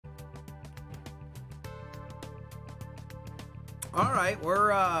All right,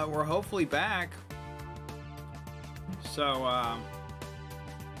 we're hopefully back. So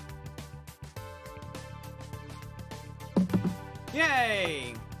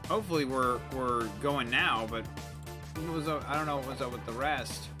yay! Hopefully we're going now, but it was I don't know what was up with the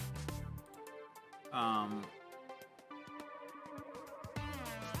rest.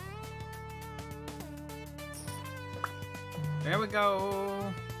 There we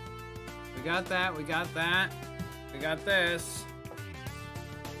go. We got that. We got that. We got this.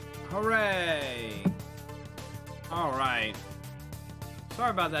 Hooray! All right.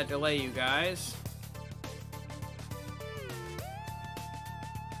 Sorry about that delay, you guys.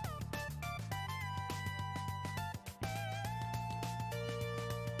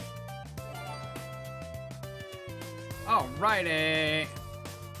 Alrighty.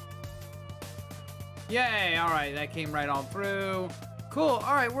 Yay! All right, that came right on through. Cool.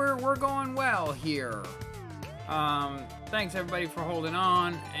 All right, we're going well here. Thanks everybody for holding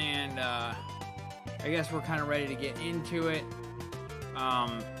on, and I guess we're kind of ready to get into it.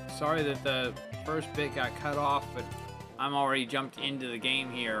 Sorry that the first bit got cut off, but I'm already jumped into the game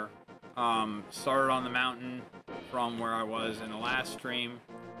here. Started on the mountain from where I was in the last stream,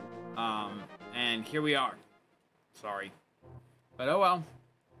 and here we are. Sorry, but oh well.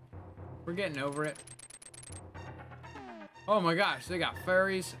 We're getting over it. Oh my gosh, they got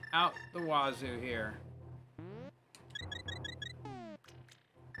fairies out the wazoo here.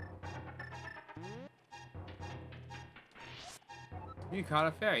 You caught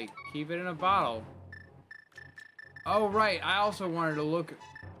a fairy. Keep it in a bottle. Oh right, I also wanted to look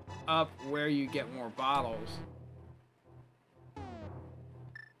up where you get more bottles.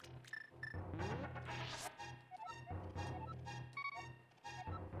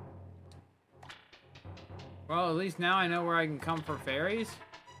 Well, at least now I know where I can come for fairies.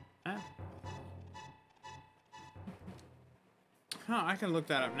 Huh? Huh, I can look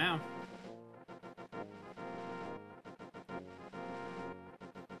that up now.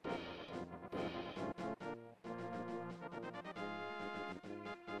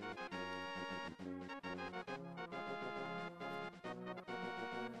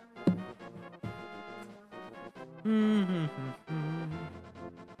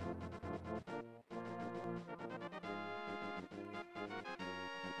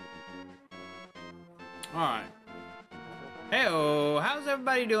 Alright. Hey-oh, how's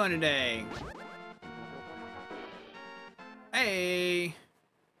everybody doing today? Hey!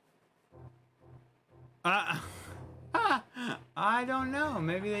 I don't know.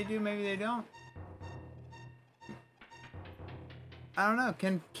 Maybe they do, maybe they don't. I don't know.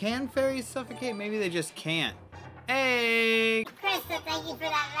 Can fairies suffocate? Maybe they just can't. Hey! Krista, thank you for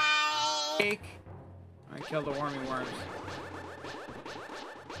that like! I killed the wormy worms.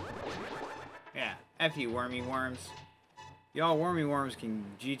 Yeah, F you, wormy worms. Y'all wormy worms can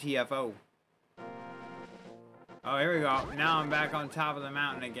GTFO. Oh, here we go. Now I'm back on top of the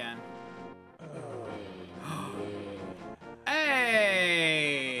mountain again.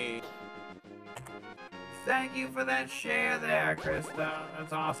 Hey! Thank you for that share there, Krista.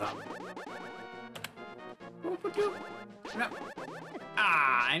 That's awesome. No.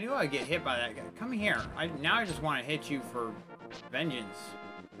 Ah, I knew I'd get hit by that guy. Come here. Now I just want to hit you for vengeance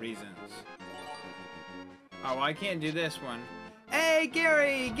reasons. Oh, well, I can't do this one. Hey,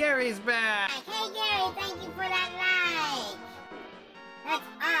 Gary! Gary's back! Hey, Gary, thank you for that like! That's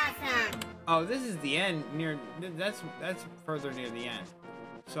awesome! Oh, this is the end near... That's further near the end.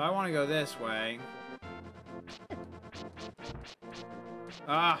 So I want to go this way.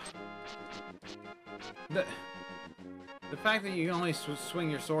 Ah! The fact that you can only swing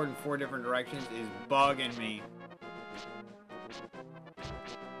your sword in 4 different directions is bugging me.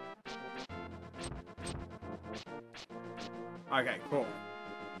 Okay, cool.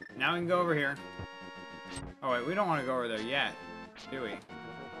 Now we can go over here. Oh wait, we don't want to go over there yet, do we?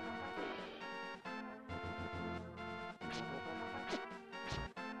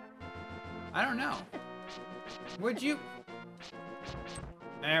 I don't know. Would you?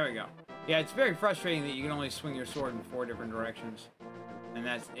 There we go. Yeah, it's very frustrating that you can only swing your sword in 4 different directions. And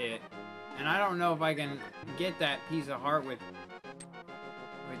that's it. And I don't know if I can get that piece of heart with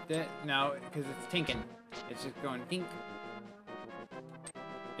that. No, because it's tinking. It's just going tink.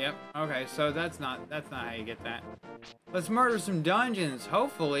 Yep, okay, so that's not how you get that. Let's murder some dungeons,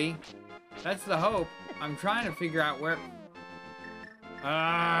 hopefully. That's the hope. I'm trying to figure out where...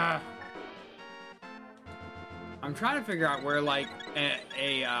 I'm trying to figure out where, like,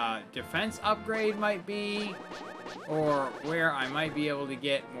 a defense upgrade might be, or where I might be able to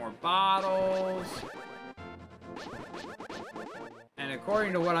get more bottles. And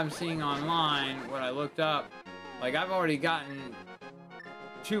according to what I'm seeing online, what I looked up, Like, I've already gotten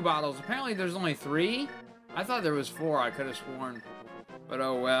 2 bottles. Apparently, there's only 3. I thought there was 4. I could have sworn. But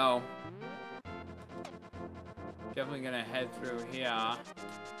oh well. Definitely gonna head through here. Yeah,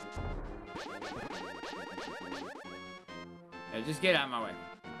 just get out of my way.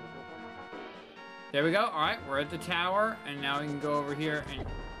 There we go. Alright, we're at the tower. And now we can go over here and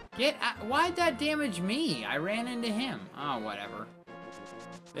get out. Why'd that damage me? I ran into him. Oh, whatever.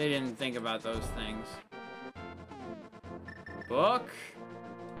 They didn't think about those things. Book.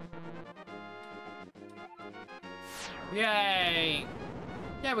 Yay.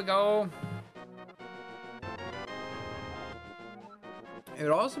 There we go. It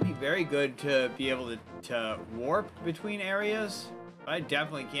would also be very good to be able to warp between areas. But I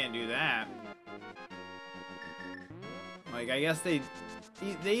definitely can't do that. Like, I guess they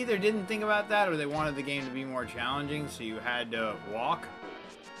either didn't think about that or they wanted the game to be more challenging, so you had to walk.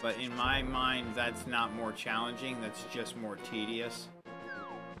 But in my mind, that's not more challenging, that's just more tedious.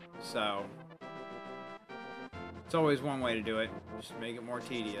 So, it's always one way to do it. Just make it more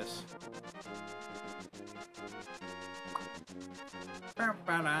tedious.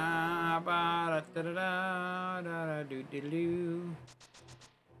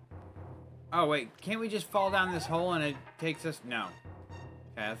 Oh wait, can't we just fall down this hole and it takes us? No.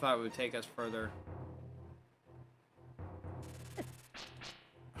 Okay, I thought it would take us further.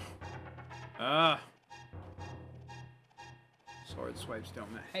 Sword swipes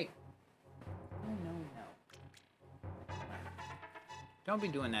don't matter. Hey. No. Don't be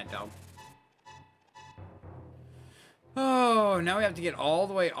doing that, dog. Oh, now we have to get all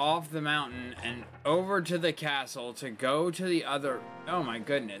the way off the mountain and over to the castle to go to the other... Oh my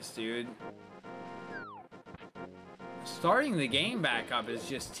goodness, dude. Starting the game back up is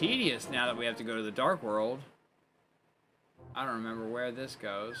just tedious now that we have to go to the Dark World. I don't remember where this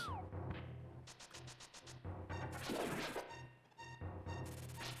goes.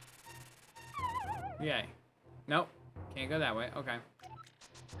 Yay. Nope. Can't go that way. Okay.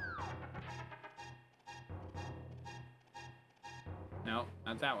 No,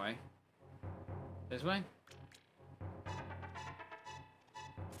 not that way. This way?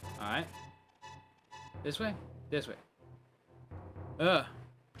 Alright. This way? This way.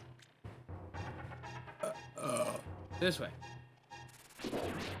 This way.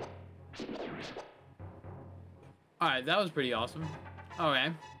 Alright, that was pretty awesome.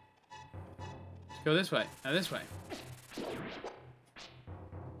 Okay. Let's go this way. Now this way.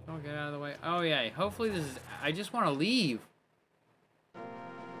 Don't get out of the way. Oh, yeah. Hopefully this is... I just want to leave.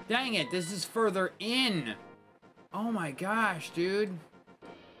 Dang it, this is further in. Oh my gosh, dude.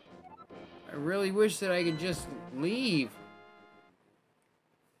 I really wish that I could just leave.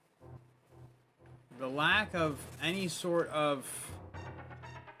 The lack of any sort of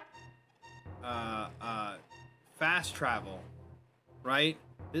fast travel, right?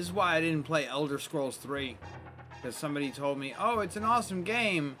 This is why I didn't play Elder Scrolls 3. Because somebody told me, oh, it's an awesome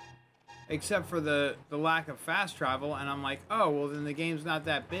game. Except for the lack of fast travel, and I'm like, oh, well then the game's not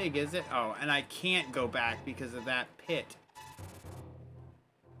that big, is it? Oh, and I can't go back because of that pit.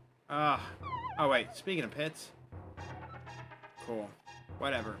 Oh wait, speaking of pits. Cool.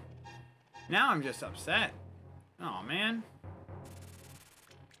 Whatever. Now I'm just upset. Oh man.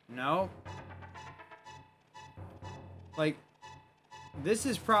 No. Like, this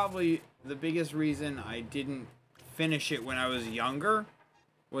is probably the biggest reason I didn't finish it when I was younger.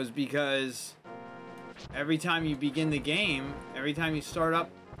 Was because every time you begin the game, every time you start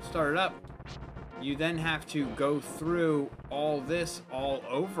it up, you then have to go through all this all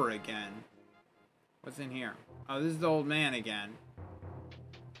over again. What's in here? Oh, this is the old man again.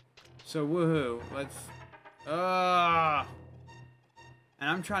 So woohoo, let's... And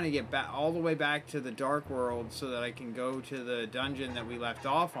I'm trying to get back all the way back to the Dark World so that I can go to the dungeon that we left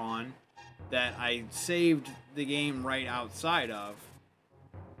off on, that I saved the game right outside of.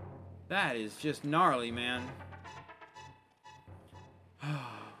 That is just gnarly, man.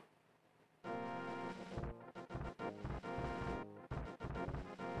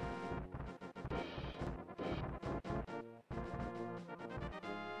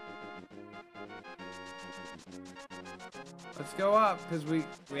 Let's go up, because we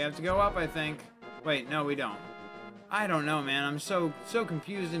have to go up, I think. Wait, no, we don't. I don't know, man. I'm so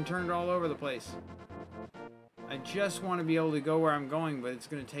confused and turned all over the place. I just want to be able to go where I'm going, but it's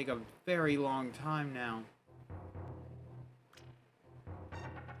going to take a very long time now.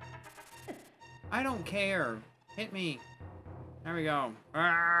 I don't care. Hit me. There we go.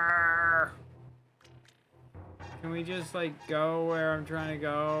 Arrgh. Can we just, like, go where I'm trying to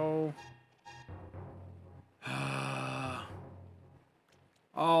go?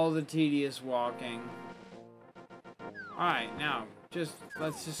 All the tedious walking. Alright, now,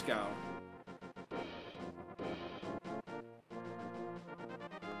 let's just go.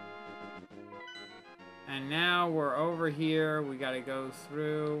 And now we're over here. We gotta go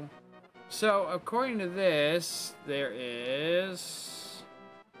through. So, according to this, there is...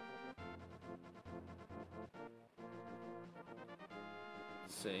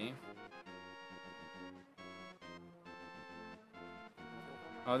 Let's see.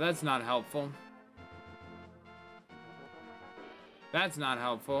 Oh, that's not helpful. That's not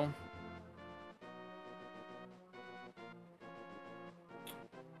helpful.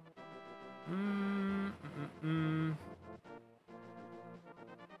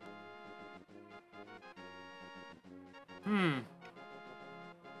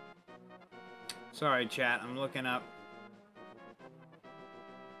 Sorry, chat. I'm looking up.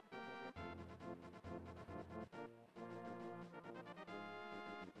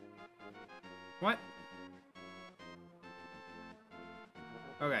 What?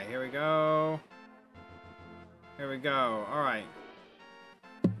 Okay, here we go. Here we go. All right.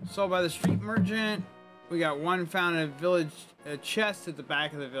 Sold by the street merchant. We got one found in a village chest at the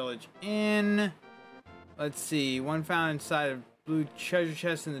back of the village inn. Let's see. One found inside a blue treasure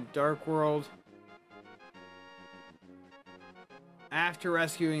chest in the dark world. After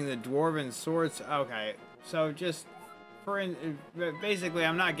rescuing the dwarven swords. Okay. So just basically,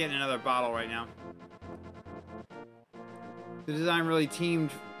 I'm not getting another bottle right now. The design really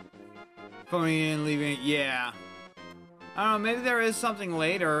teamed. Phoning in, leaving it. Yeah. I don't know. Maybe there is something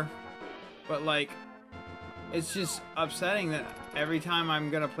later. But, like, it's just upsetting that every time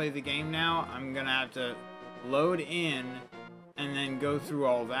I'm going to play the game now, I'm going to have to load in and then go through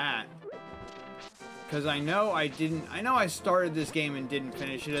all that. Because I know I started this game and didn't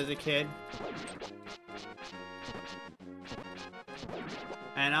finish it as a kid.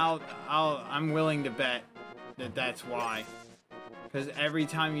 And I'm willing to bet that that's why. Because every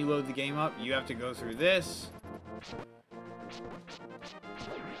time you load the game up, you have to go through this.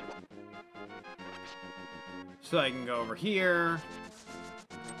 So I can go over here.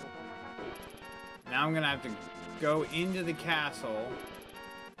 Now I'm gonna have to go into the castle.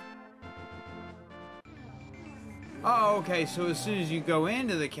 Oh, okay, so as soon as you go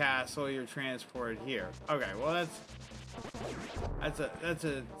into the castle, you're transported here. Okay, well that's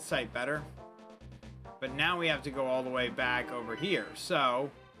a sight better. But now we have to go all the way back over here. So,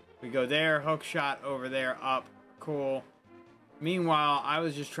 we go there, hook shot over there, up, cool. Meanwhile, I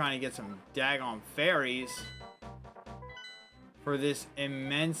was just trying to get some daggone fairies for this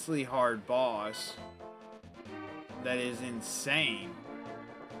immensely hard boss that is insane.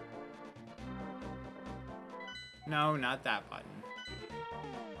 No, not that button.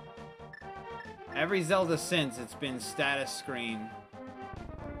 Every Zelda since, it's been status screen.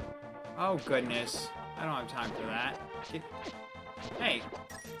 Oh, goodness. I don't have time for that. Hey.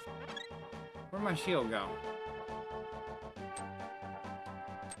 Where'd my shield go?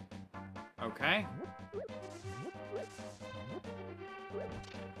 Okay.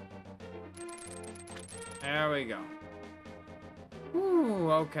 There we go.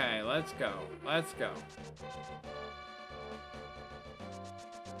 Woo, okay, let's go. Let's go.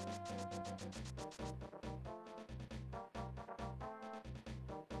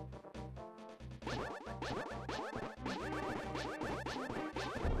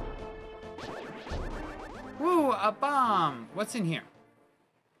 Woo, a bomb! What's in here?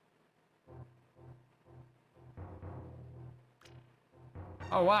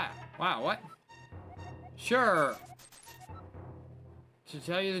 Oh, wow. Wow, what? Sure. To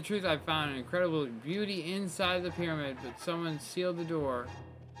tell you the truth, I found an incredible beauty inside the pyramid, but someone sealed the door.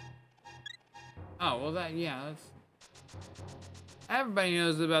 Oh, well that's... Everybody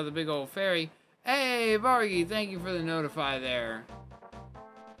knows about the big old fairy. Hey, Bargy, thank you for the notify there.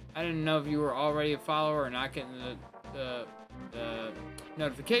 I didn't know if you were already a follower or not getting the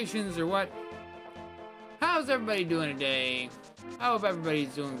notifications or what. How's everybody doing today? I hope everybody's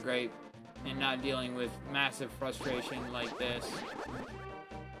doing great and not dealing with massive frustration like this.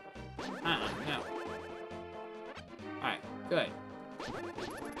 No. Alright, good.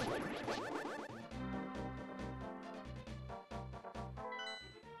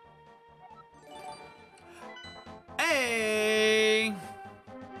 Hey!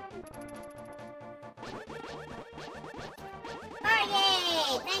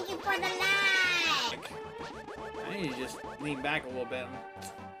 Bargy, thank you for the like. I need to just lean back a little bit.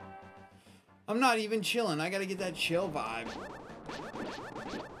 I'm not even chilling. I gotta get that chill vibe.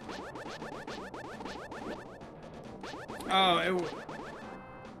 Oh, it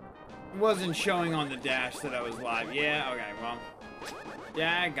wasn't showing on the dash that I was live. Yeah, okay, well.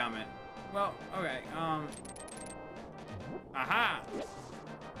 Dadgummit. Well, okay, Aha!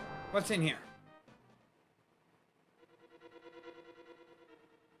 What's in here?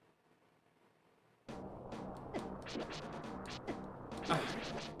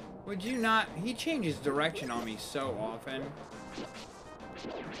 Would you not? He changes direction on me so often.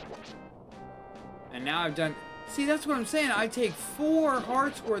 And now I've done... See, that's what I'm saying. I take 4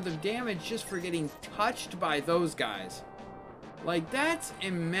 hearts worth of damage just for getting touched by those guys. Like, that's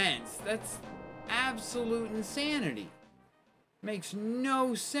immense. That's absolute insanity. Makes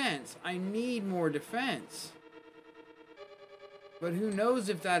no sense. I need more defense. But who knows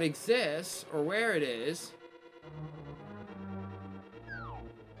if that exists or where it is.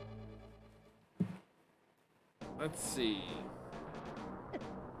 Let's see.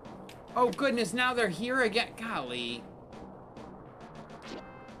 Oh goodness, now they're here again. Golly.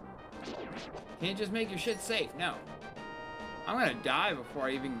 Can't just make your shit safe. No. I'm gonna die before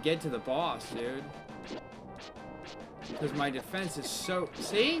I even get to the boss, dude. Because my defense is so...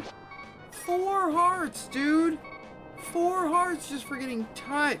 See? 4 hearts, dude. 4 hearts just for getting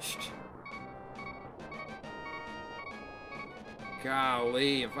touched.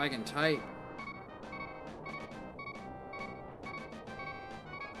 Golly, if I can type.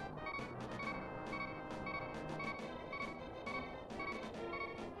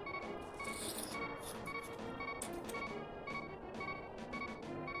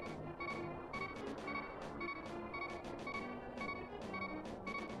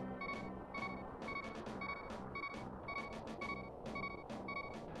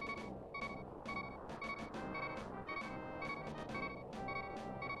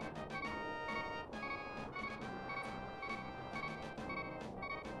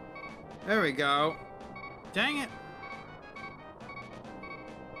 There we go. Dang it.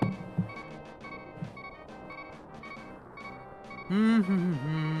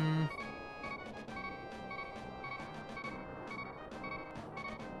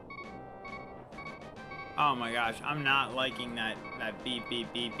 Oh my gosh, I'm not liking that beep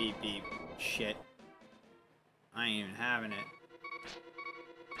beep beep beep beep shit. I ain't even having it.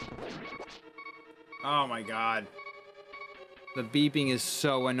 Oh my god. The beeping is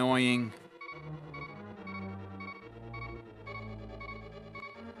so annoying.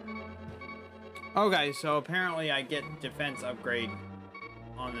 Okay, so apparently I get defense upgrade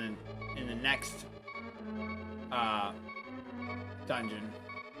on in the next dungeon.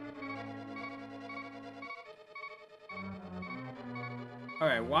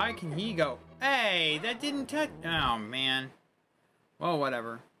 Alright, why can he go? Hey, that didn't touch. Oh man. Well,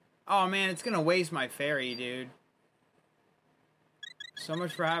 whatever. Oh man, it's gonna waste my fairy, dude. So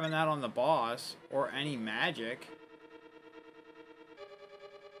much for having that on the boss, or any magic.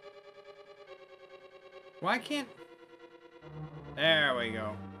 Why can't... There we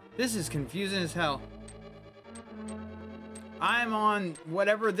go. This is confusing as hell. I'm on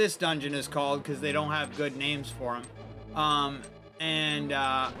whatever this dungeon is called, because they don't have good names for them.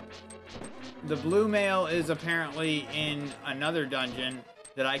 The blue mail is apparently in another dungeon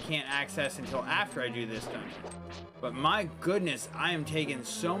that I can't access until after I do this dungeon. But my goodness, I am taking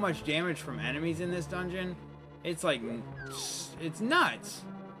so much damage from enemies in this dungeon. It's like, it's nuts.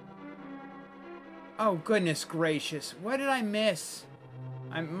 Oh goodness gracious, what did I miss?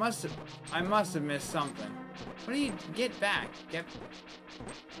 I must have missed something. What do you, get back, get.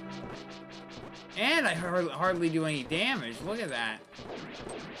 And I hardly do any damage, look at that.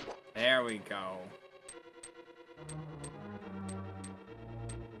 There we go.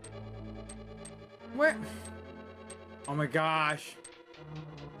 Where? Oh my gosh.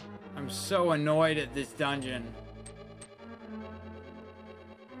 I'm so annoyed at this dungeon.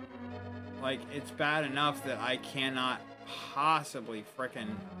 Like, it's bad enough that I cannot possibly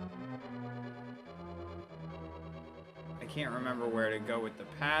frickin'... I can't remember where to go with the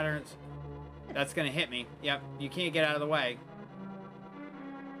patterns. That's gonna hit me. Yep, you can't get out of the way.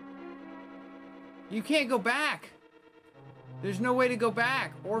 You can't go back! There's no way to go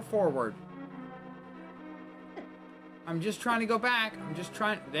back or forward. I'm just trying to go back. I'm just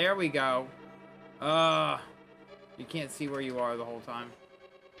trying... There we go. You can't see where you are the whole time.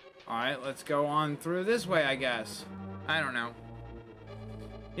 Alright, let's go on through this way, I guess. I don't know.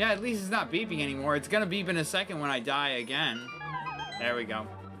 Yeah, at least it's not beeping anymore. It's gonna beep in a second when I die again. There we go.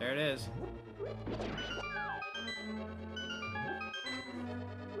 There it is.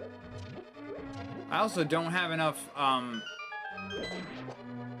 I also don't have enough,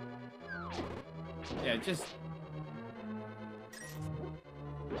 yeah, just...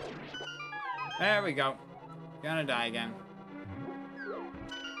 There we go. Gonna die again.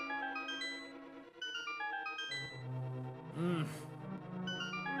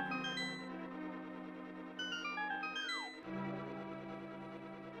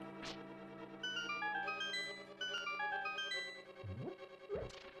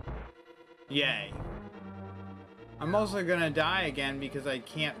 Yay. I'm also gonna die again because I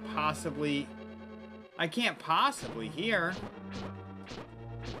can't possibly hear.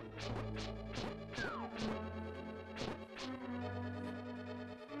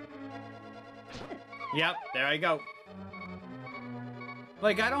 Yep, there I go.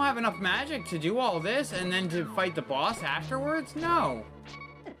 Like, I don't have enough magic to do all this and then to fight the boss afterwards? No.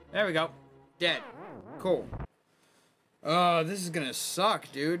 There we go. Dead. Cool. Oh, this is gonna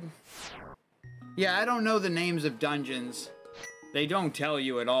suck, dude. Yeah, I don't know the names of dungeons. They don't tell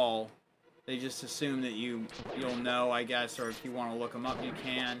you at all. They just assume that you'll know, I guess, or if you want to look them up, you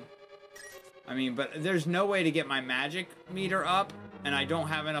can. I mean, but there's no way to get my magic meter up, and I don't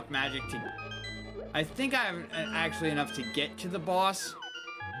have enough magic to... I think I have actually enough to get to the boss,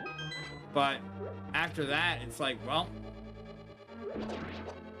 but after that, it's like, well...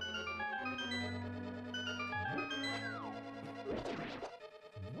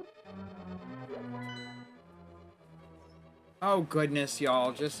 Oh, goodness,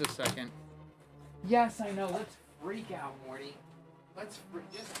 y'all. Just a second. Yes, I know. Let's freak out, Morty. Let's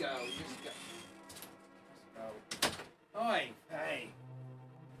just go. Just go. Just go. Oi, hey.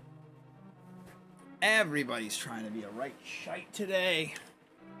 Everybody's trying to be a right shite today.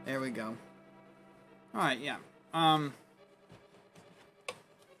 There we go. Alright, yeah.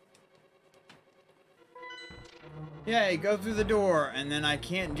 Yay, go through the door, and then I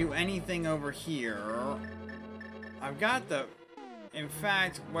can't do anything over here. I've got the... In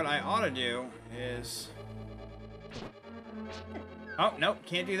fact, what I ought to do is... Oh, nope,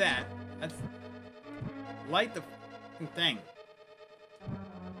 can't do that. That's... Light the thing.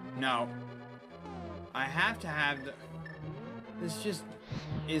 No. I have to have the... This just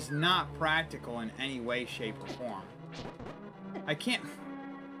is not practical in any way, shape, or form. I can't...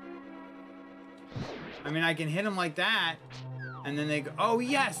 I mean, I can hit them like that, and then they go... Oh,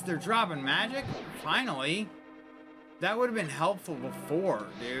 yes, they're dropping magic? Finally. That would have been helpful before,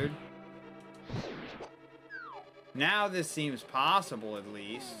 dude. Now this seems possible, at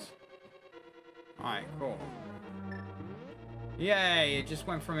least. Alright, cool. Yay, it just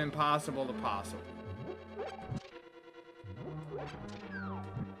went from impossible to possible.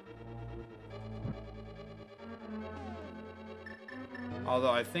 Although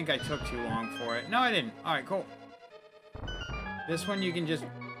I think I took too long for it. No, I didn't. Alright, cool. This one you can just...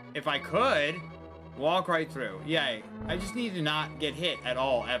 If I could... Walk right through. Yay. I just need to not get hit at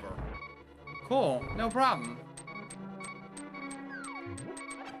all, ever. Cool. No problem.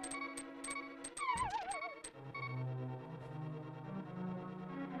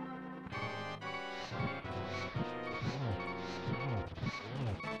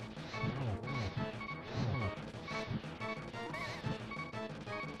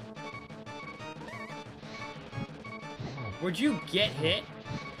 Would you get hit?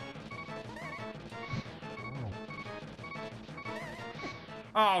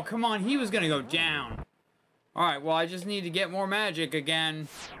 Oh, come on, he was gonna go down. Alright, well, I just need to get more magic again.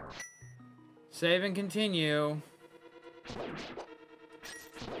 Save and continue.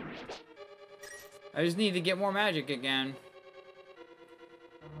 I just need to get more magic again.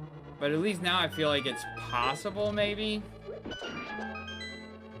 But at least now I feel like it's possible, maybe?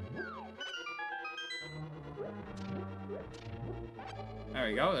 There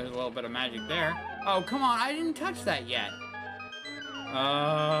we go, there's a little bit of magic there. Oh, come on, I didn't touch that yet.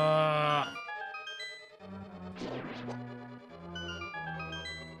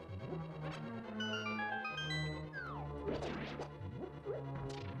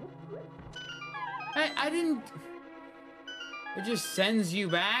 Hey, I didn't... It just sends you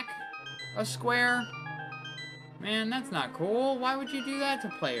back a square? Man, that's not cool. Why would you do that to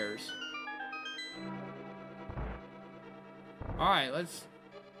players? Alright, let's...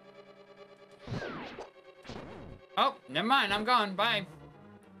 Oh, never mind, I'm gone. Bye.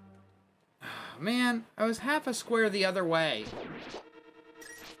 Man, I was half a square the other way.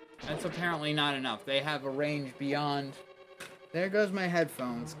 That's apparently not enough. They have a range beyond... There goes my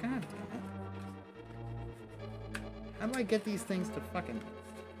headphones. God damn it. How do I get these things to fucking...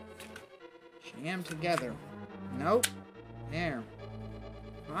 jam together? Nope. There.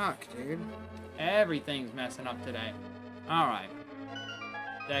 Fuck, dude. Everything's messing up today. Alright.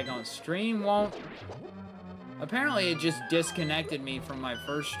 Daggone stream won't... Apparently it just disconnected me from my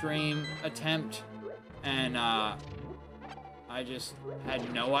first stream attempt, and I just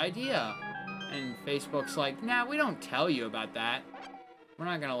had no idea. And Facebook's like, nah, we don't tell you about that. We're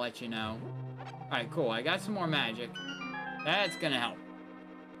not gonna let you know. Alright, cool, I got some more magic. That's gonna help.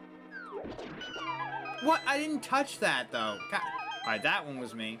 What? I didn't touch that, though. Alright, that one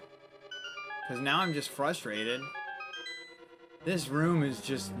was me. Because now I'm just frustrated. This room is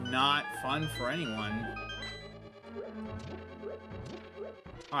just not fun for anyone.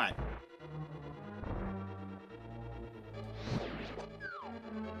 Alright.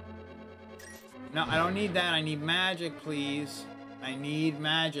 No, I don't need that. I need magic, please. I need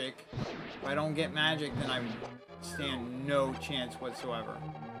magic. If I don't get magic, then I stand no chance whatsoever.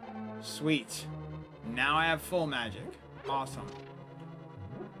 Sweet. Now I have full magic. Awesome.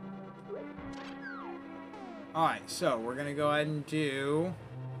 Alright, so we're gonna go ahead and do...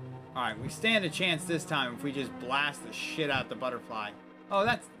 Alright, we stand a chance this time if we just blast the shit out the butterfly. Oh,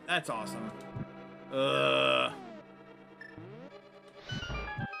 that's awesome.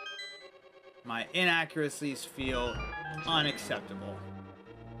 My inaccuracies feel unacceptable.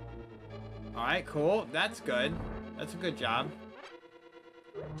 Alright, cool. That's good. That's a good job.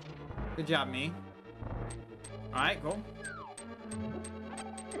 Good job, me. Alright, cool.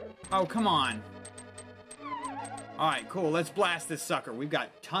 Oh, come on. Alright, cool. Let's blast this sucker. We've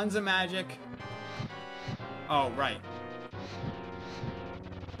got tons of magic. Oh, right.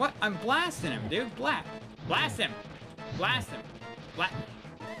 What? I'm blasting him, dude. Blast him. Blast him.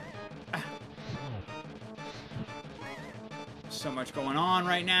 So much going on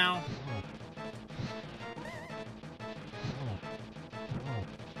right now.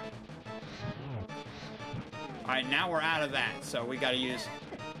 Alright, now we're out of that, so we gotta use...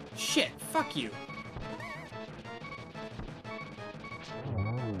 Shit, fuck you.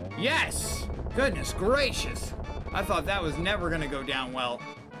 Yes! Goodness gracious. I thought that was never gonna go down well.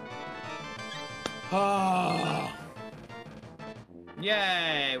 Oh.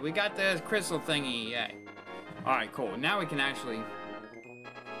 Yay! We got the crystal thingy, yay. Alright, cool. Now we can actually...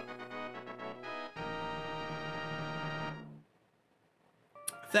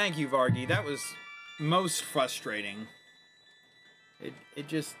 Thank you, Vargi. That was most frustrating. It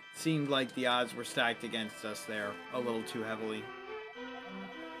just seemed like the odds were stacked against us there a little too heavily.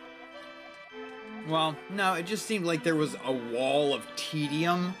 Well, no, it just seemed like there was a wall of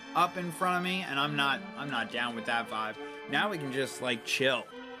tedium up in front of me, and I'm not down with that vibe. Now we can just like chill.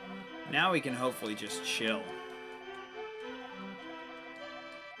 Now we can hopefully just chill.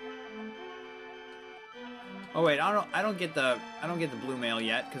 Oh wait, I don't get the blue mail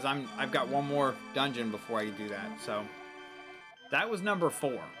yet because I've got one more dungeon before I can do that. So that was number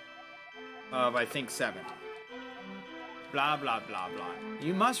 4 of I think 7. Blah blah blah blah.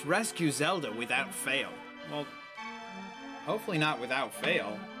 You must rescue Zelda without fail. Well, hopefully not without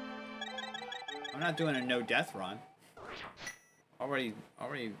fail. I'm not doing a no death run. Already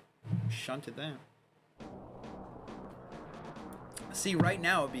shunted them. See, right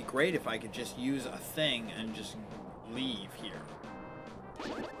now it'd be great if I could just use a thing and just leave here.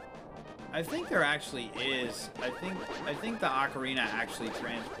 I think there actually is. I think the ocarina actually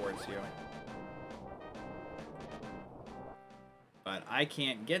transports you. But I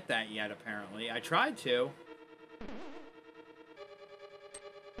can't get that yet, apparently. I tried to.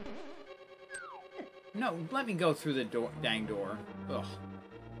 No, let me go through the dang door. Ugh.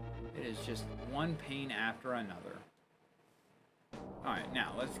 It is just one pain after another. Alright,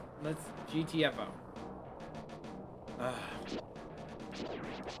 now, let's GTFO. Ugh.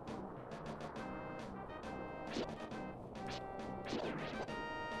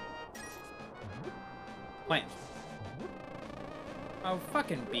 Plant. Oh,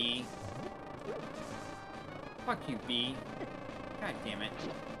 fucking bee. Fuck you, bee. God damn it.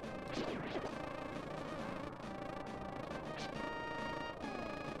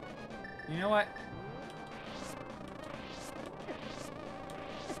 You know what?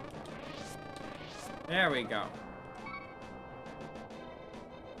 There we go.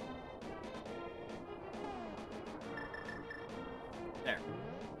 There.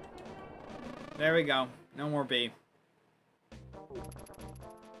 There we go. No more bee.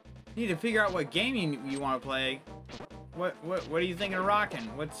 Need to figure out what game you want to play. What are you thinking of rocking?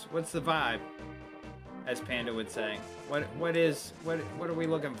 What's the vibe? As Panda would say. What are we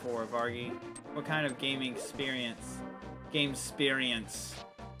looking for, Vargi? What kind of gaming experience? Game experience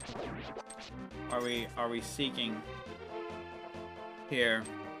are we seeking here?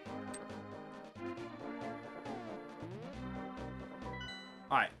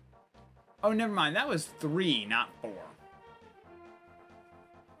 Alright. Oh, never mind. That was 3, not 4.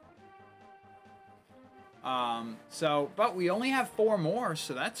 But we only have 4 more,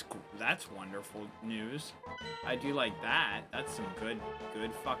 so that's wonderful news. I do like that. That's some good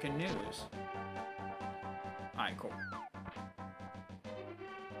fucking news. Alright, cool.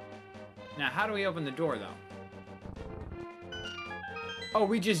 Now, how do we open the door, though? Oh,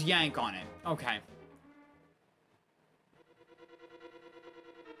 we just yank on it. Okay.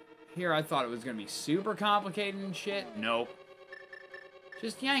 Here, I thought it was gonna be super complicated and shit. Nope.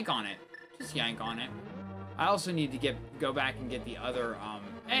 Just yank on it. Just yank on it. I also need to go back and get the other,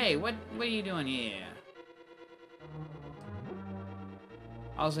 hey, what are you doing here?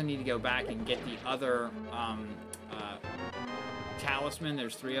 I also need to go back and get the other, talisman.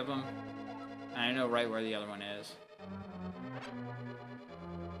 There's 3 of them. And I know right where the other one is.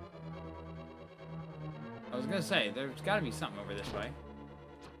 I was gonna say, there's gotta be something over this way.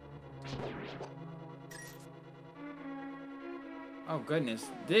 Oh goodness,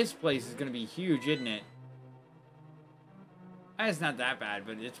 this place is gonna be huge, isn't it? It's not that bad,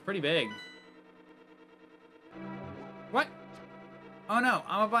 but it's pretty big. What? Oh no,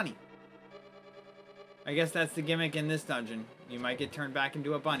 I'm a bunny. I guess that's the gimmick in this dungeon. You might get turned back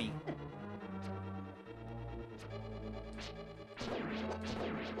into a bunny.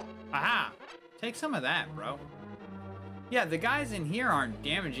 Aha! Take some of that, bro. Yeah, the guys in here aren't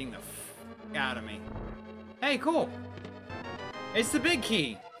damaging the f out of me. Hey, cool. It's the big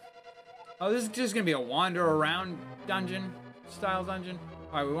key. Oh, this is just gonna be a wander around dungeon, style dungeon.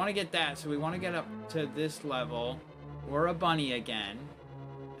 All right, we want to get that, so we want to get up to this level. We're a bunny again,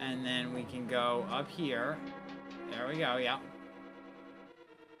 and then we can go up here. There we go. Yeah.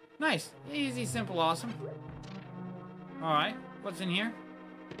 Nice, easy, simple, awesome. All right, what's in here?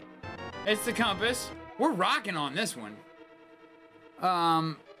 It's the compass. We're rocking on this one.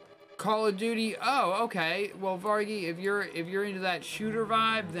 Call of Duty. Oh, okay. Well, Vargy, if you're into that shooter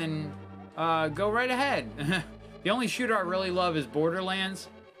vibe, then go right ahead. The only shooter I really love is Borderlands.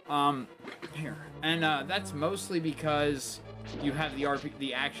 Here, and that's mostly because you have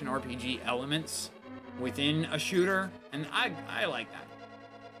the action RPG elements within a shooter, and I like that.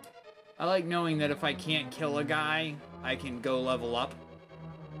 I like knowing that if I can't kill a guy, I can go level up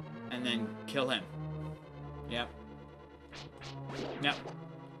and then kill him. Yep. Yep.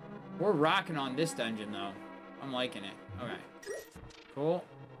 We're rocking on this dungeon, though. I'm liking it. Okay. Cool.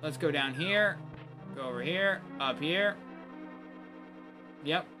 Let's go down here. Go over here. Up here.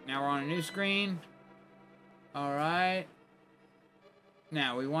 Yep. Now we're on a new screen. Alright.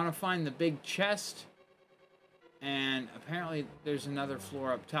 Now, we want to find the big chest. And apparently there's another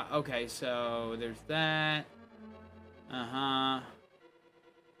floor up top. Okay, so there's that. Uh-huh.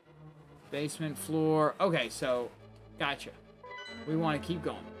 Basement floor. Okay, so gotcha. We want to keep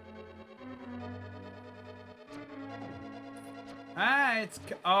going. Ah, it's...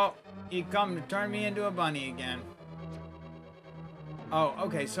 Oh, you come to turn me into a bunny again. Oh,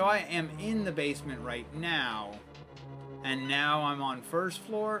 okay, so I am in the basement right now. And now I'm on first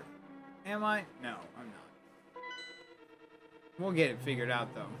floor. Am I? No, I'm not. We'll get it figured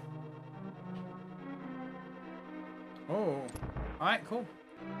out, though. Oh. Alright, cool.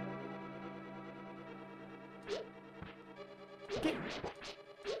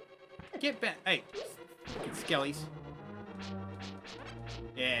 Get back. Hey. Get skellies.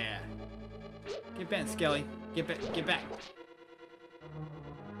 Yeah. Get back, Skelly. Get back. Get back.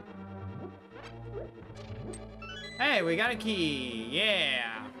 Hey, we got a key.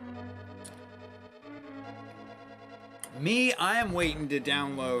 Yeah. Me, I am waiting to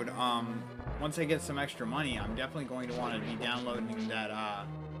download, once I get some extra money, I'm definitely going to want to be downloading that,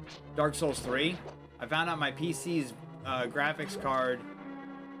 Dark Souls 3. I found out my PC's, graphics card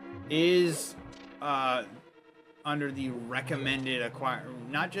is, under the recommended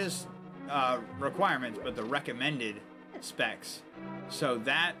not just, requirements, but the recommended specs. So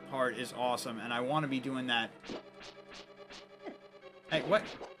that part is awesome, and I want to be doing that. Hey, what?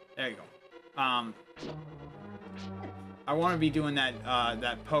 There you go. I want to be doing that,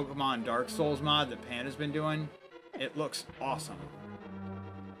 that Pokemon Dark Souls mod that Panda's been doing. It looks awesome.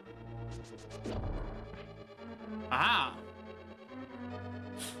 Aha!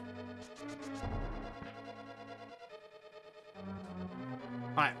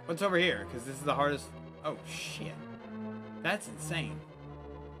 Alright, what's over here? Because this is the hardest... Oh, shit. That's insane.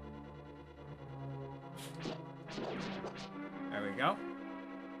 There we go.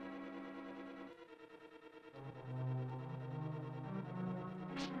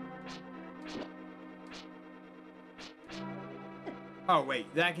 Oh,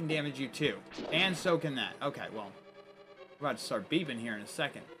 wait. That can damage you, too. And so can that. Okay, well. We're about to start beeping here in a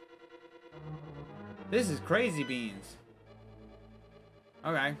second. This is crazy beans.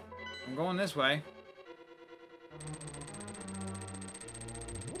 Okay. I'm going this way.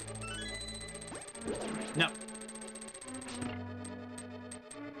 No.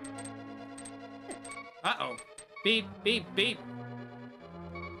 Uh-oh. Beep, beep, beep.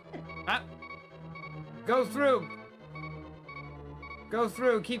 Ah. Go through. Go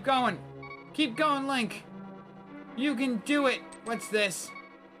through. Keep going. Keep going, Link. You can do it. What's this?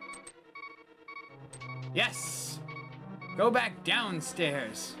 Yes. Go back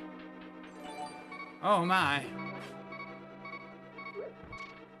downstairs. Oh my.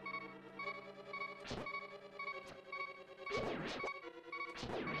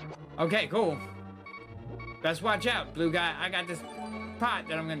 Okay, cool. Best watch out, blue guy. I got this pot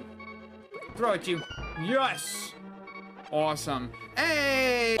that I'm gonna throw at you. Yes! Awesome.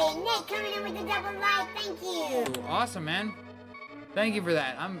 Hey! Hey, Nick coming in with the double life. Thank you. Awesome, man. Thank you for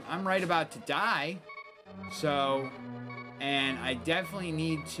that. I'm right about to die. So, and I definitely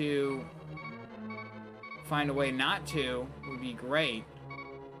need to find a way not to. Would be great.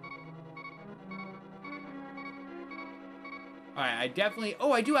 Alright, I definitely...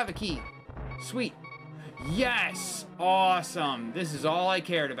 Oh, I do have a key. Sweet. Yes! Awesome. This is all I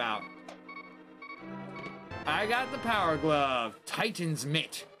cared about. I got the power glove. Titan's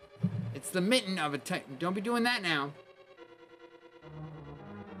mitt. It's the mitten of a titan. Don't be doing that now.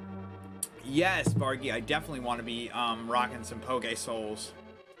 Yes, Bargy, I definitely want to be rocking some Poke Souls.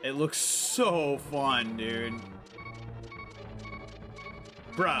 It looks so fun, dude.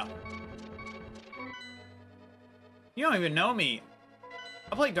 Bruh. You don't even know me.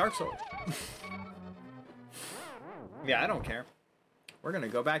 I play Dark Souls. Yeah, I don't care. We're gonna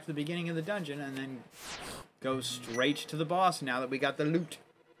go back to the beginning of the dungeon and then go straight to the boss now that we got the loot.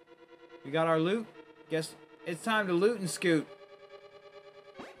 We got our loot. Guess it's time to loot and scoot.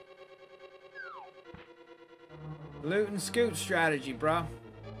 Loot and scoot strategy, bro.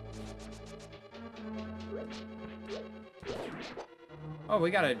 Oh, we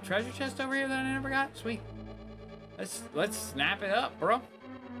got a treasure chest over here that I never got? Sweet. Let's snap it up, bro.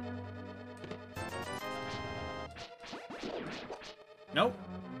 Nope.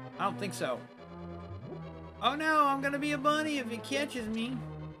 I don't think so. Oh no, I'm gonna be a bunny if it catches me.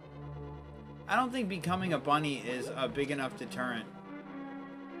 I don't think becoming a bunny is a big enough deterrent.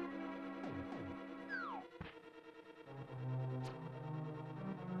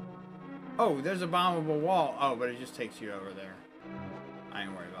 Oh, there's a bombable wall. Oh, but it just takes you over there. I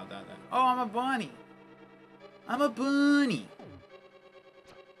ain't worried about that then. Oh, I'm a bunny. I'm a bunny.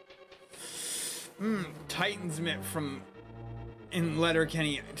 Titan's mitt from... in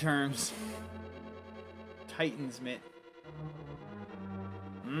Letterkenny terms. Titan's mitt.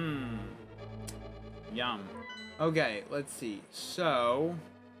 Yum. Okay, let's see. So...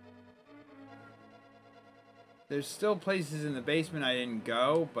 there's still places in the basement I didn't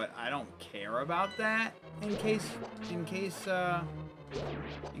go, but I don't care about that. In case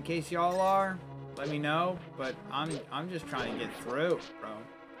y'all are, let me know. But I'm just trying to get through, bro.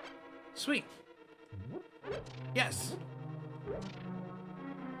 Sweet. Yes.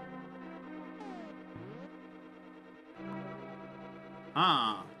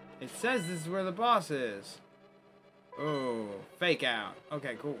 It says this is where the boss is. Oh, fake out.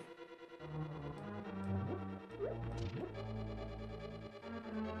 Okay, cool.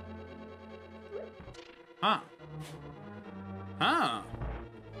 Huh. Huh.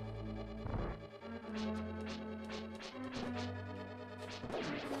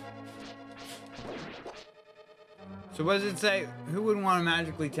 So what does it say? Who wouldn't want to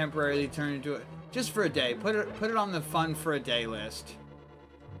magically temporarily turn into it? Just for a day. Put it on the fun for a day list.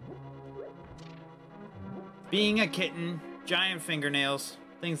 Being a kitten, giant fingernails,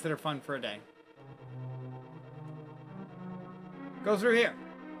 things that are fun for a day. Go through here.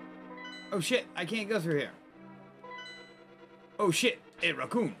 Oh shit, I can't go through here. Oh shit, a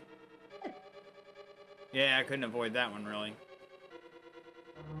raccoon. Yeah, I couldn't avoid that one really.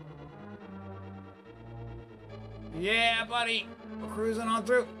 Yeah, buddy. We're cruising on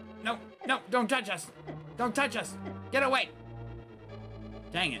through. No, no, don't touch us. Don't touch us. Get away.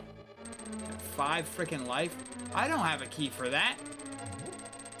 Dang it. 5 freaking life. I don't have a key for that.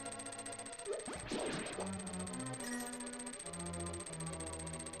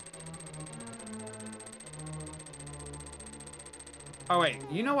 Oh wait,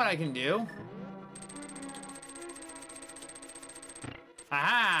 you know what I can do?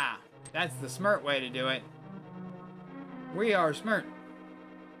 Aha! That's the smart way to do it. We are smart.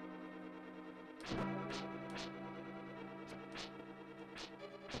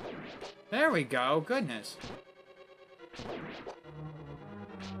 There we go, goodness.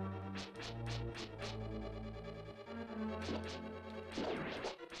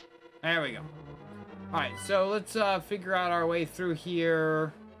 There we go. Alright, so let's figure out our way through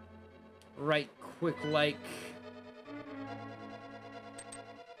here right quick like.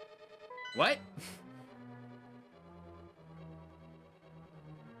 What?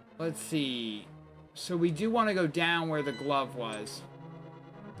 Let's see. So we do want to go down where the glove was.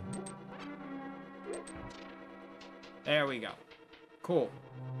 There we go. Cool.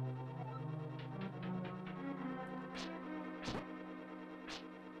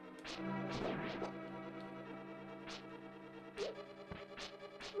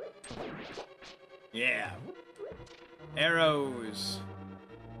 Yeah. Arrows.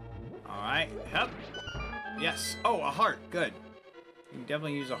 Alright. Hup. Yes. Oh, a heart. Good. You can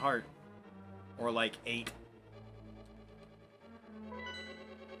definitely use a heart. Or like 8.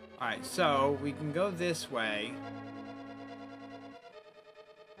 Alright, so we can go this way.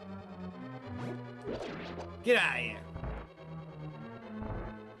 Get out of here.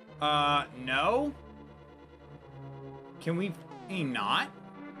 No? Can we not?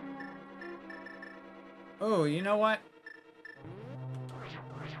 Oh, you know what?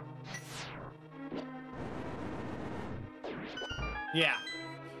 Yeah.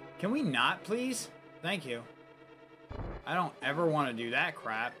 Can we not, please? Thank you. I don't ever want to do that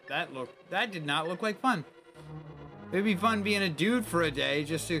crap. That did not look like fun. It'd be fun being a dude for a day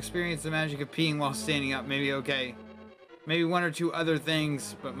just to experience the magic of peeing while standing up. Maybe okay. Maybe 1 or 2 other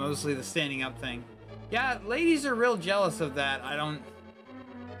things, but mostly the standing up thing. Yeah, ladies are real jealous of that. I don't...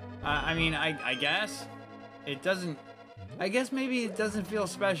 I mean, I guess. It doesn't... I guess maybe it doesn't feel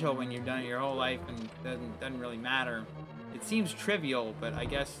special when you've done it your whole life and doesn't really matter. It seems trivial, but I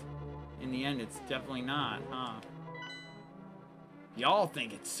guess in the end it's definitely not, huh? Y'all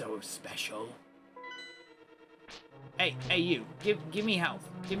think it's so special. Hey, you. Give me health.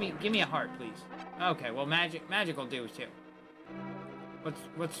 Give me a heart, please. Okay, well magic will do too.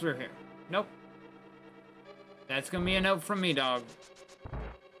 What's through here? Nope. That's gonna be a note from me, dog.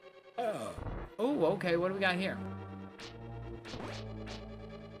 Oh, okay, what do we got here?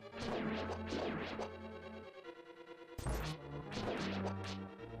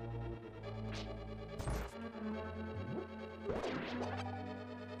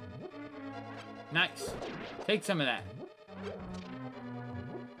 Nice. Take some of that.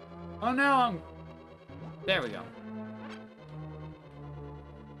 Oh no, there we go.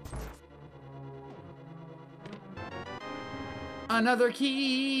 Another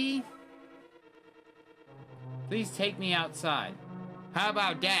key! Please take me outside. How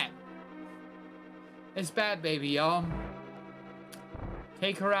about that? It's bad, baby, y'all.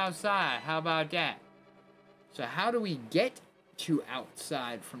 Take her outside. How about that? So how do we get to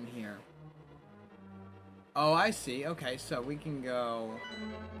outside from here? Oh, I see. Okay, so we can go...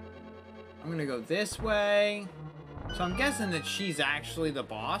 I'm gonna go this way. So I'm guessing that she's actually the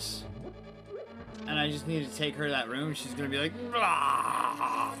boss. And I just need to take her to that room. She's gonna be like...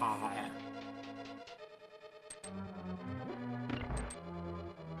 "Blah."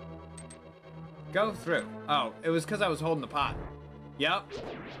 Go through. Oh, it was because I was holding the pot. Yup.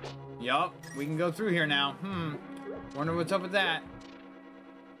 Yup. We can go through here now. Wonder what's up with that.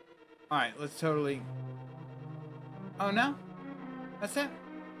 Alright, let's totally... Oh, no? That's it?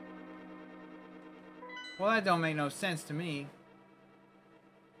 Well, that don't make no sense to me.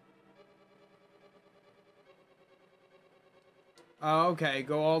 Oh, okay.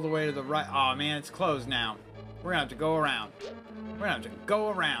 Go all the way to the right. Oh, man, it's closed now. We're gonna have to go around. We're gonna have to go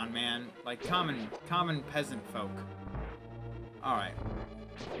around, man. Like common peasant folk. Alright.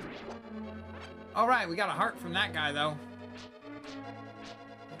 Alright, we got a heart from that guy, though.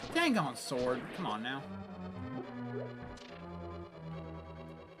 Dang on sword. Come on now.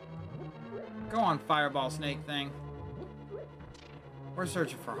 Go on, fireball snake thing. We're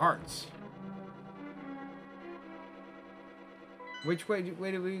searching for hearts. Which way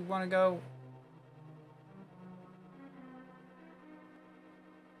do we want to go?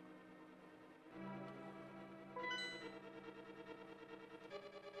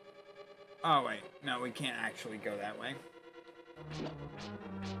 Oh, wait. No, we can't actually go that way.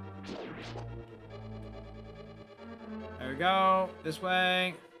 There we go. This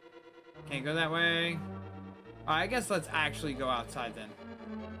way. Can't go that way. I guess let's actually go outside then.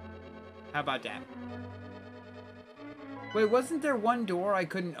 How about that? Wait, wasn't there one door I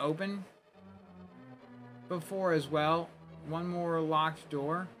couldn't open before as well? One more locked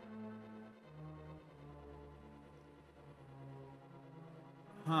door?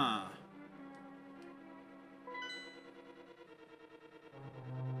 Huh.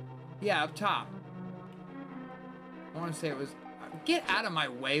 Yeah, up top. I want to say it was... Get out of my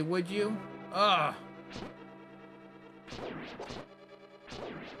way, would you? Ugh.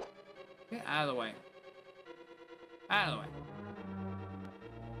 Get out of the way. Out of the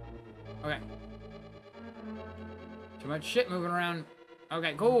way. Okay. Too much shit moving around.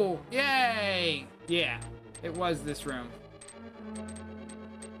 Okay, cool. Yay! Yeah, it was this room.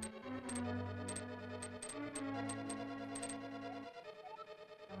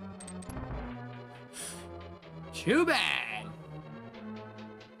 Too bad.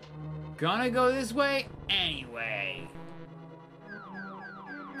 Gonna go this way anyway.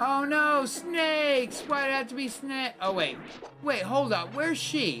 Oh no, snakes! Why'd it have to be snake? Oh wait, Wait, hold up. Where's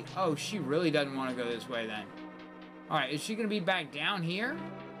she? Oh, she really doesn't want to go this way then. Alright, is she gonna be back down here?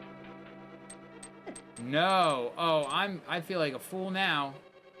 No. Oh, I feel like a fool now.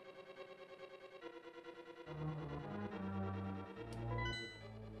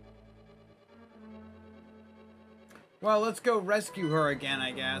 Well, let's go rescue her again,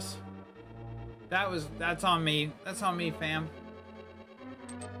 I guess. That's on me. That's on me, fam.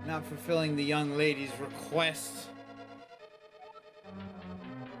 Not fulfilling the young lady's request.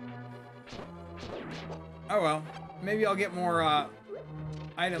 Oh well. Maybe I'll get more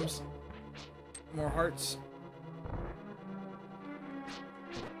items. More hearts.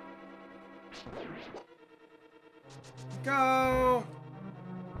 Go!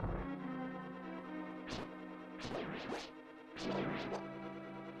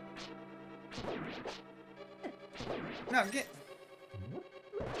 No, get...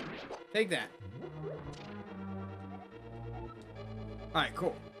 Take that. Alright,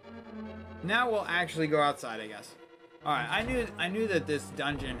 cool. Now we'll actually go outside, I guess. Alright, I knew that this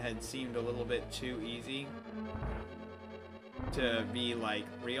dungeon had seemed a little bit too easy to be, like,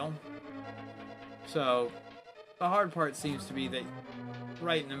 real. So, the hard part seems to be that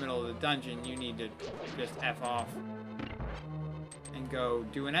right in the middle of the dungeon, you need to just F off and go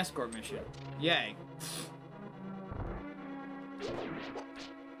do an escort mission. Yay.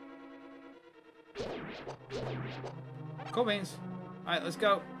 Cool beans. Alright, let's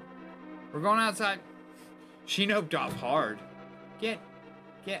go. We're going outside. She noped off hard. Get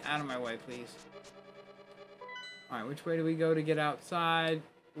out of my way, please. Alright, which way do we go to get outside?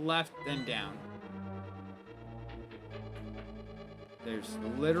 Left, then down. There's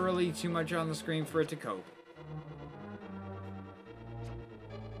literally too much on the screen for it to cope.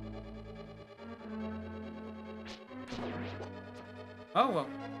 Oh, well.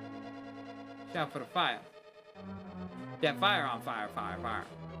 Shout for the fire. Yeah, fire on fire, fire, fire.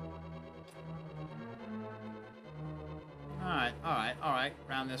 Alright.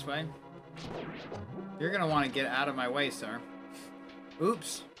 Round this way. You're gonna want to get out of my way, sir.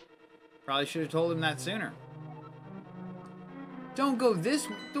 Oops. Probably should have told him that sooner. Don't go this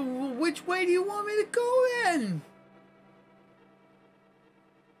way. Which way do you want me to go then?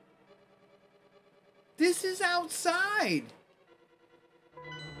 This is outside.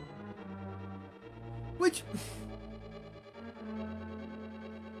 Which...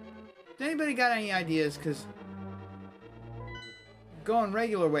 Does anybody got any ideas? Because going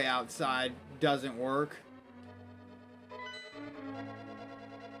regular way outside doesn't work.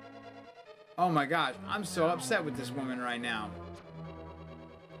 Oh my gosh, I'm so upset with this woman right now.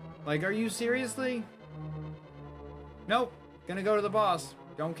 Like, are you seriously? Nope, gonna go to the boss.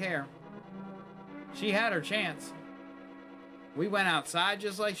 Don't care. She had her chance. We went outside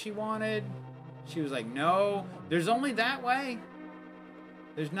just like she wanted. She was like, no, there's only that way.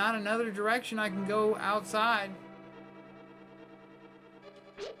 There's not another direction I can go outside.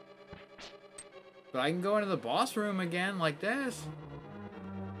 But I can go into the boss room again like this.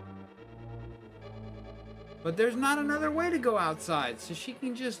 But there's not another way to go outside, so she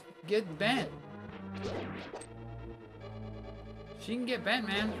can just get bent. She can get bent,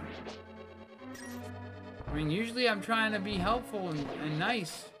 man. I mean, usually I'm trying to be helpful and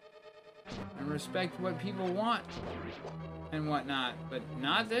nice. And respect what people want. And whatnot. But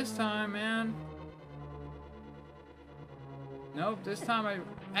not this time, man. Nope, this time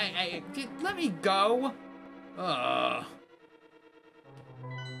Hey, let me go! Ugh.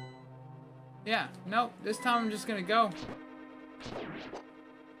 Yeah, nope, this time I'm just gonna go.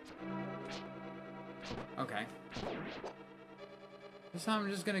 Okay. This time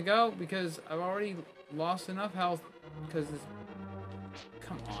I'm just gonna go because I've already lost enough health because this...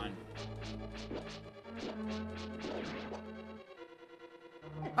 Come on.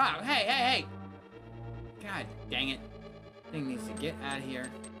 Oh, hey! God dang it. Thing needs to get out of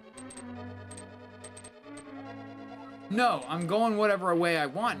here. No, I'm going whatever way I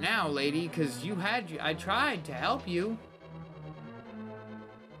want now, lady, because I tried to help you.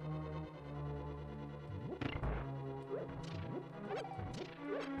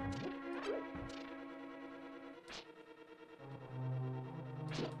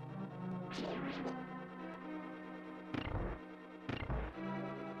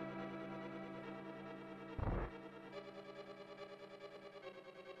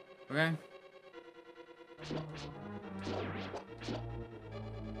 Okay.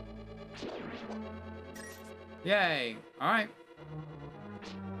 Yay. Alright.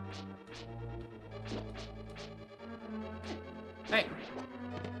 Hey.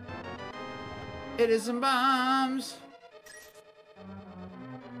 It is some bombs.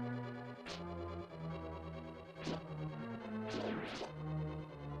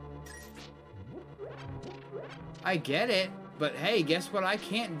 I get it, but hey, guess what I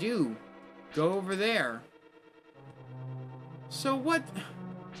can't do? Go over there. So what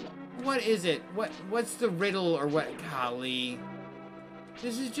is it? What's the riddle or what? Golly.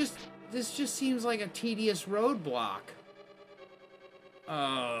 This just seems like a tedious roadblock.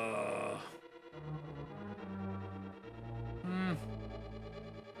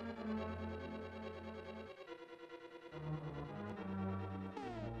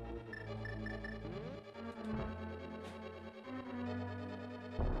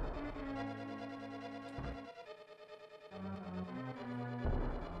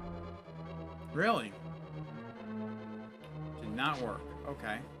 Really? Did not work.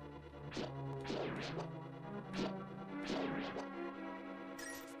 Okay.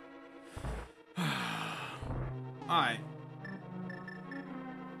 Alright.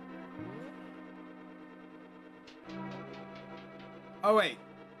 Oh wait.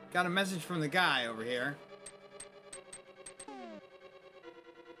 Got a message from the guy over here.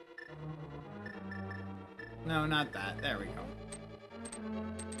 No, not that. There we go.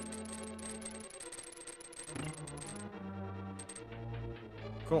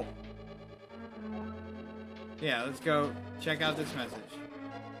 Cool. Yeah, let's go check out this message.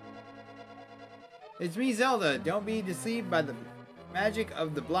 It's me, Zelda. Don't be deceived by the magic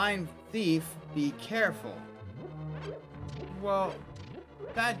of the blind thief. Be careful. Well,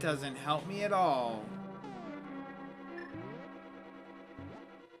 that doesn't help me at all.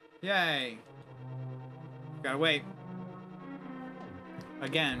 Yay. Gotta wait.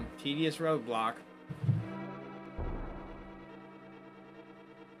 Again, tedious roadblock.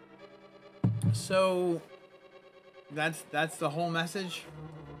 So, that's the whole message?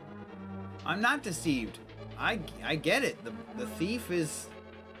 I'm not deceived. I get it. The thief is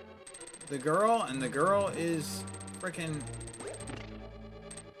the girl, and the girl is frickin'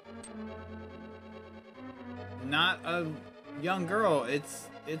 not a young girl. It's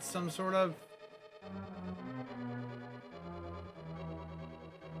some sort of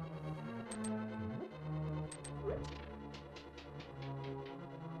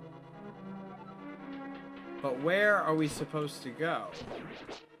But where are we supposed to go?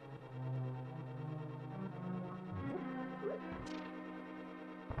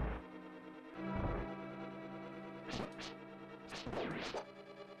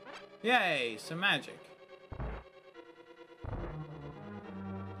 Yay, some magic.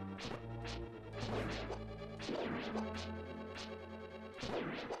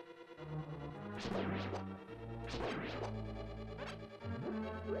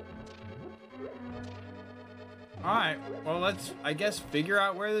 Alright, well let's, I guess, figure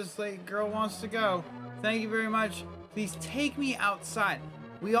out where this girl wants to go. Thank you very much. Please take me outside.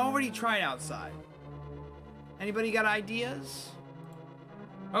 We already tried outside. Anybody got ideas?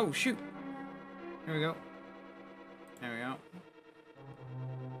 Oh, shoot. Here we go. There we go.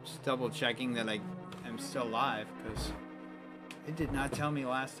 Just double checking that I am still alive, because it did not tell me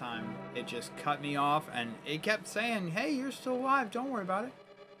last time. It just cut me off, and it kept saying, hey, you're still alive. Don't worry about it.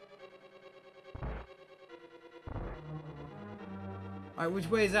 Alright, which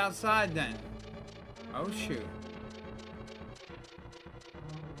way is outside then? Oh, shoot.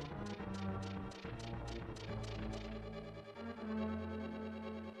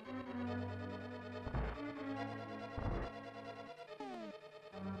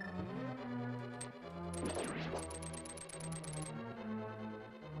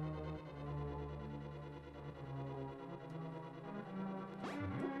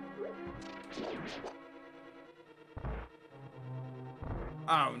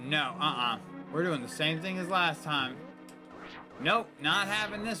 Oh, no, We're doing the same thing as last time. Nope, not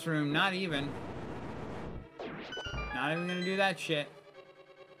having this room, not even. Not even gonna do that shit.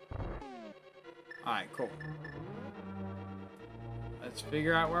 Alright, cool. Let's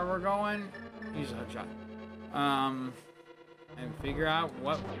figure out where we're going. Use a hotshot. And figure out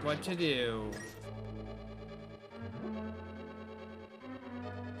what to do.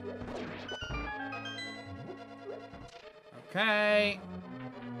 Okay.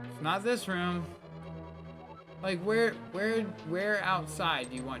 It's not this room. Like, where outside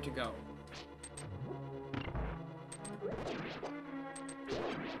do you want to go?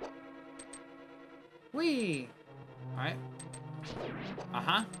 Whee! Alright.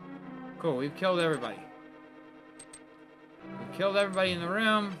 Uh-huh. Cool, we've killed everybody. We killed everybody in the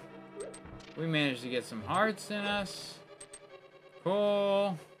room. We managed to get some hearts in us.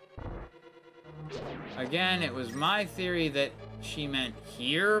 Cool. Again, it was my theory that she meant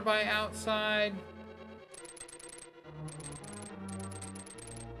here by outside.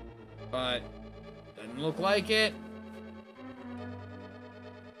 But doesn't look like it.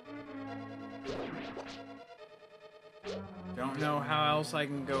 don't know how else I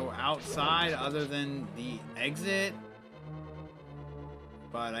can go outside other than the exit.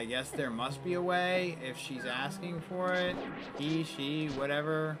 But I guess there must be a way if she's asking for it. He, she,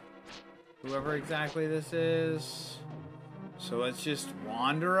 whatever. Whoever exactly this is. So let's just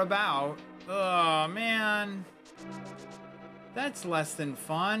wander about. Oh, man. That's less than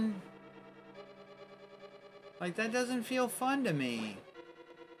fun. Like, that doesn't feel fun to me.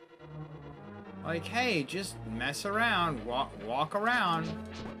 Like, hey, just mess around, walk around.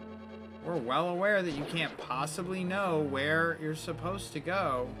 We're well aware that you can't possibly know where you're supposed to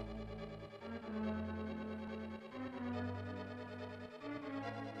go.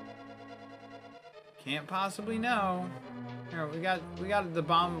 Can't possibly know. Here, we got the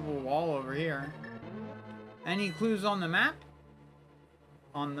bombable wall over here. Any clues on the map?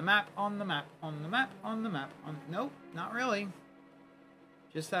 On the map, on the map, on the map, on the map. Nope, not really.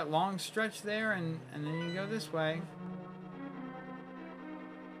 Just that long stretch there, and then you go this way.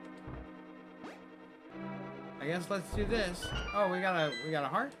 I guess let's do this. Oh, we got a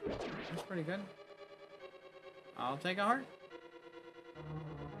heart. That's pretty good. I'll take a heart.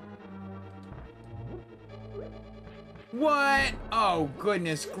 What? Oh,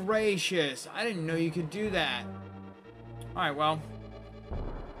 goodness gracious. I didn't know you could do that. Alright, well.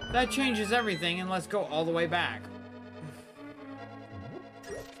 That changes everything, and let's go all the way back.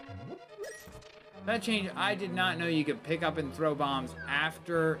 That changed. I did not know you could pick up and throw bombs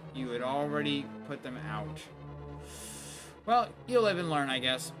after you had already put them out. Well, you live and learn, I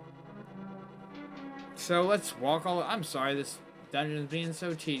guess. So let's walk all... I'm sorry, this dungeon is being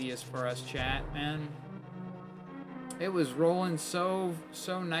so tedious for us, chat, man. It was rolling so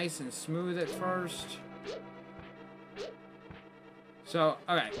nice and smooth at first. So,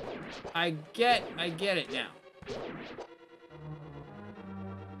 okay. I get it now.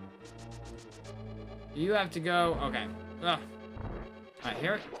 You have to go... Okay. Ugh. Alright,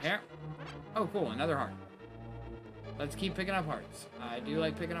 here. Oh, cool. Another heart. Let's keep picking up hearts. I do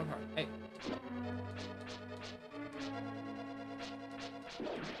like picking up hearts. Hey.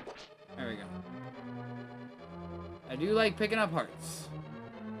 There we go. I do like picking up hearts.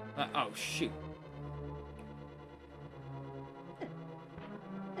 Oh, shoot.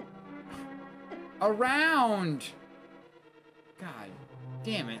 Around! God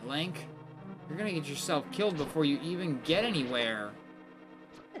damn it, Link. You're gonna get yourself killed before you even get anywhere.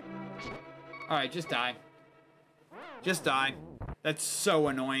 Alright, just die. Just die. That's so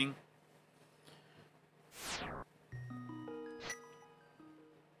annoying.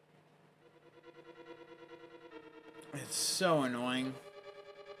 It's so annoying.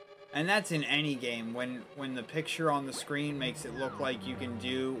 And that's in any game, when the picture on the screen makes it look like you can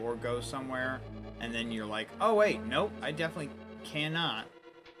do or go somewhere, and then you're like, oh wait, nope, I definitely cannot.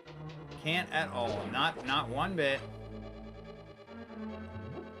 Can't at all. Not one bit.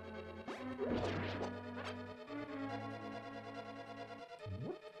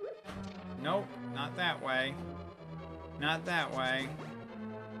 Nope, not that way. Not that way.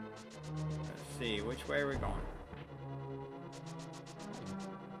 Let's see, which way are we going?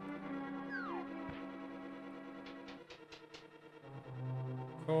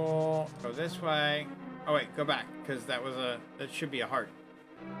 Cool. Go this way. Oh wait, go back, because that should be a heart.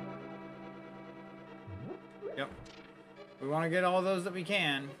 Yep. We want to get all those that we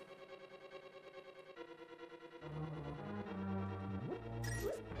can.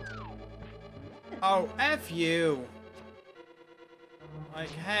 Oh, F you! Like,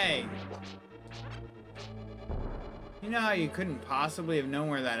 hey. You know how you couldn't possibly have known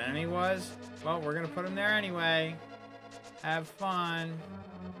where that enemy was? Well, we're gonna put him there anyway. Have fun.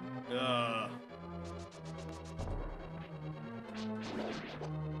 Ugh.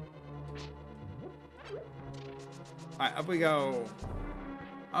 Alright, up we go.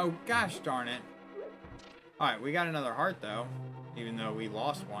 Oh, gosh darn it. Alright, we got another heart, though. Even though we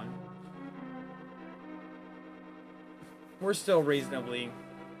lost one. We're still reasonably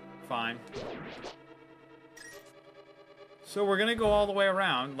fine. So we're gonna go all the way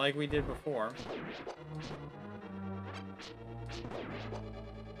around, like we did before.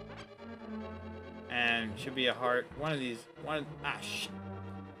 And should be a heart. One of these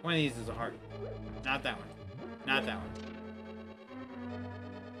is a heart. Not that one. Not that one.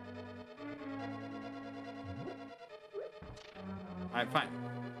 Alright, fine.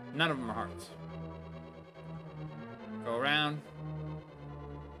 None of them are hearts. Go around.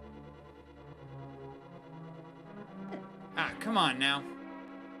 Ah, come on now.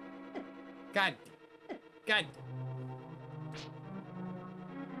 God.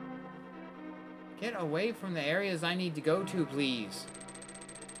 Get away from the areas I need to go to, please.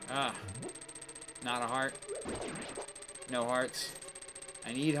 Ah. Not a heart. No hearts.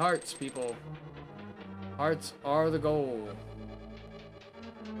 I need hearts, people. Hearts are the goal.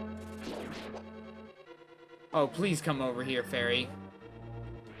 Oh, please come over here, fairy.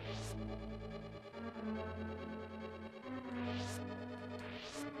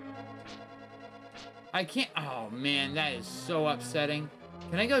 I can't... Oh, man, that is so upsetting.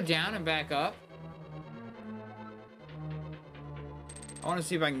 Can I go down and back up? I want to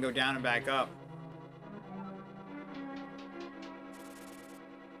see if I can go down and back up.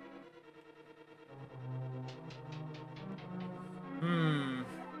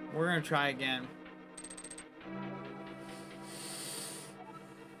 We're gonna try again.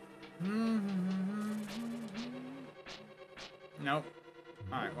 Nope.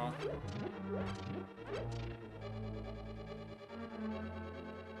 Alright, well.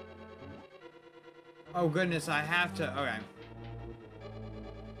 Oh goodness, I have to... Okay.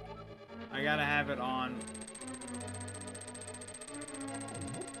 I gotta have it on.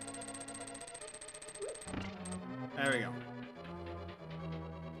 There we go.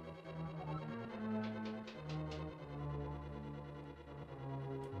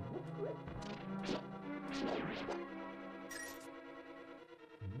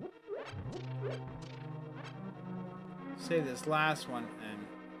 Say this last one and...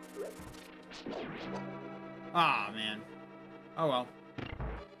 Ah, man. Oh well.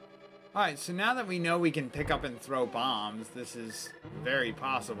 Alright, so now that we know we can pick up and throw bombs, this is very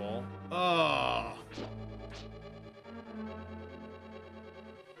possible. Oh.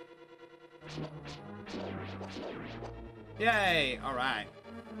 Yay! Alright.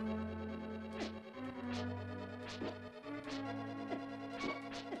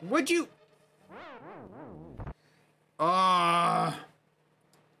 Would you...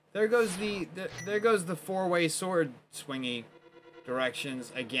 There goes the four-way sword swingy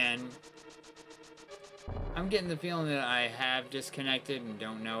directions again. I'm getting the feeling that I have disconnected and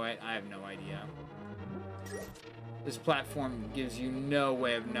don't know it. I have no idea. This platform gives you no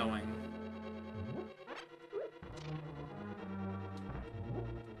way of knowing.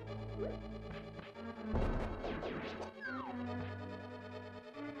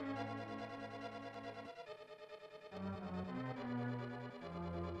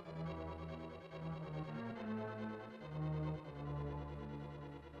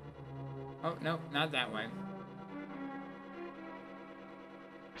 Oh, no, not that way.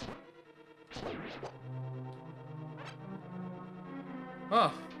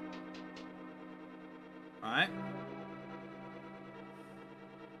 Oh. Alright.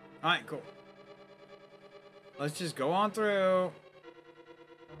 Alright, cool. Let's just go on through.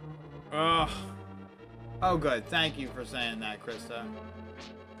 Ugh. Oh, good. Thank you for saying that, Krista.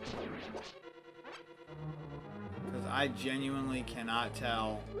 Because I genuinely cannot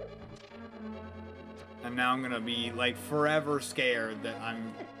tell. And now I'm gonna be, like, forever scared that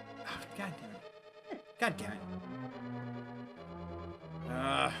I'm... Oh, God damn it. God damn it.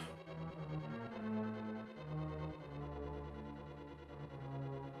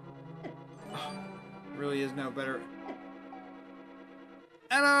 Really is no better.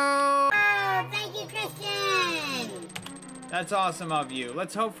 Hello! Oh, thank you, Christian! That's awesome of you.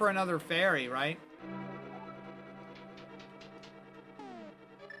 Let's hope for another fairy, right?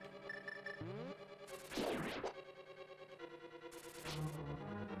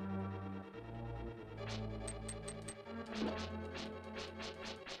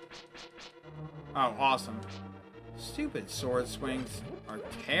 Oh, awesome. Stupid sword swings are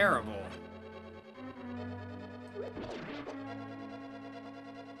terrible.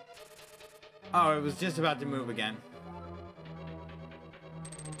 Oh, it was just about to move again.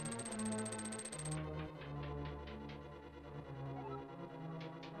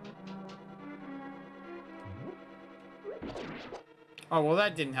 Oh, well,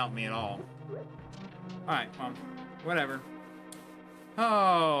 that didn't help me at all. Alright, well, whatever.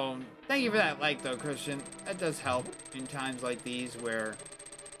 Oh, thank you for that like, though, Christian. That does help in times like these where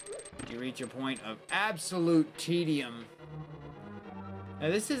you reach a point of absolute tedium. Now,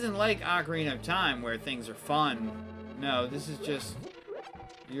 this isn't like Ocarina of Time where things are fun. No, this is just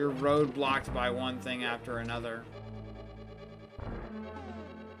you're roadblocked by one thing after another.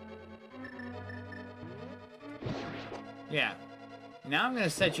 Yeah. Now I'm gonna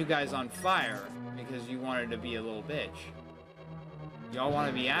set you guys on fire because you wanted to be a little bitch. Y'all want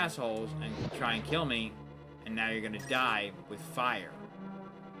to be assholes and try and kill me, and now you're gonna die with fire.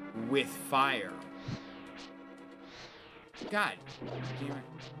 With fire. God damn it.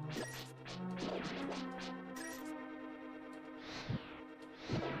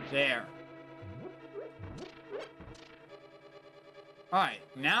 There. Alright,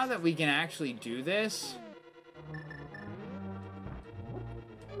 now that we can actually do this,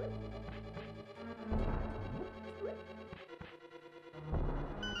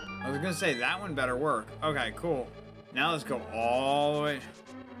 was gonna say, that one better work. Okay, cool. Now let's go all the way.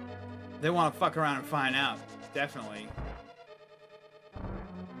 They want to fuck around and find out. Definitely.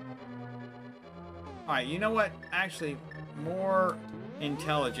 Alright, you know what? Actually, more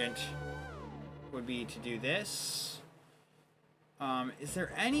intelligent would be to do this. Is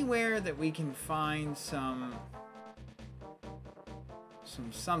there anywhere that we can find something?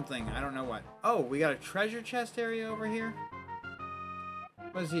 I don't know what. Oh, we got a treasure chest area over here?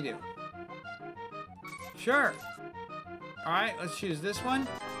 What does he do? Sure. Alright, let's choose this one.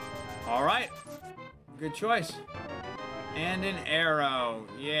 Alright. Good choice. And an arrow.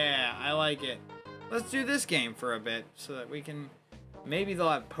 Yeah, I like it. Let's do this game for a bit so that we can... Maybe they'll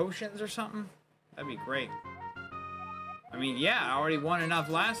have potions or something? That'd be great. I mean, yeah, I already won enough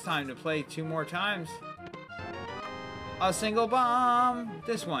last time to play 2 more times. A single bomb.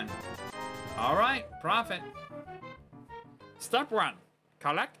 This one. Alright, profit. Step 1.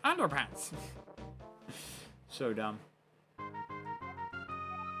 Collect underpants. So dumb.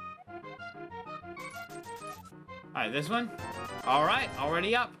 Alright, this one. Alright,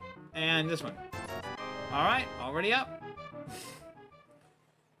 already up. And this one. Alright, already up.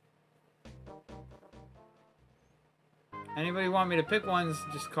 Anybody want me to pick ones,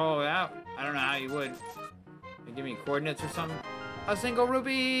 just call it out. I don't know how you would. You give me coordinates or something. A single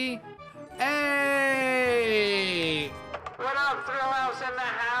rupee! Hey! What up, Thrill House in the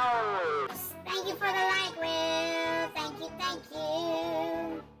house? Thank you for the like, Will. Thank you, thank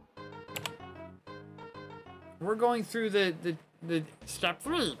you. We're going through the step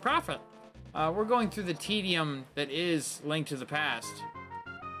 3, profit. We're going through the tedium that is Link to the Past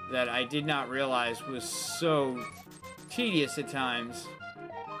that I did not realize was so tedious at times.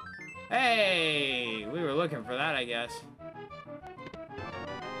 Hey, we were looking for that, I guess.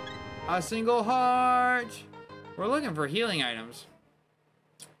 A single heart. We're looking for healing items.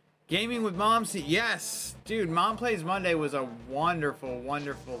 Gaming with Mom. Yes, dude, Mom Plays Monday was a wonderful,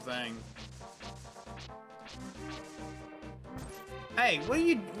 wonderful thing. Hey, what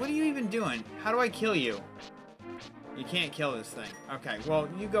are you even doing? How do I kill you? You can't kill this thing. Okay, well,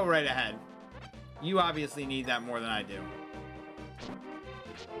 you go right ahead. You obviously need that more than I do.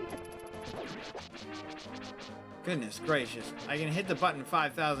 Goodness gracious. I can hit the button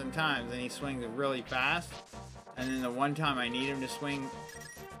 5,000 times and he swings really fast. And then the one time I need him to swing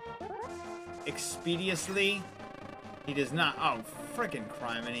expeditiously, he does not. Oh, frickin'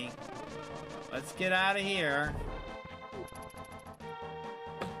 criminy. Let's get out of here.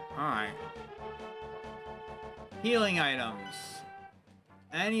 Alright. Healing items.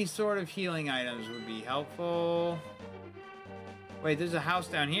 Any sort of healing items would be helpful. Wait, there's a house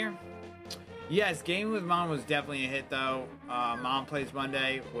down here? Yes, Gaming with Mom was definitely a hit, though. Mom Plays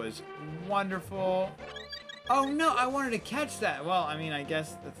Monday was wonderful. Oh, no, I wanted to catch that. Well, I mean, I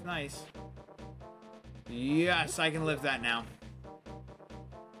guess that's nice. Yes, I can lift that now.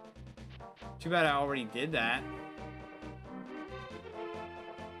 Too bad I already did that.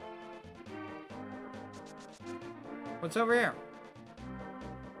 What's over here?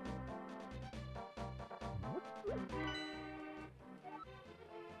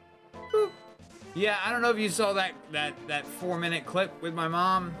 Boop. Yeah, I don't know if you saw that 4-minute clip with my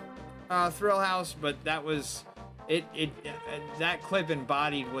mom, Thrill House, but that was that clip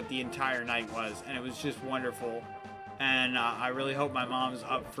embodied what the entire night was, and it was just wonderful. And I really hope my mom's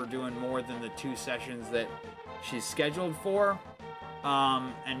up for doing more than the 2 sessions that she's scheduled for.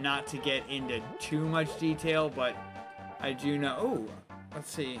 And not to get into too much detail, but I do know. Oh,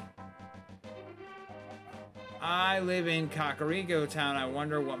 let's see. I live in Kakariko Town. I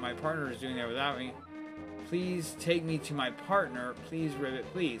wonder what my partner is doing there without me. Please take me to my partner. Please, Ribbit,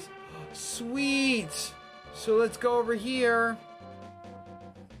 please. Sweet! So let's go over here.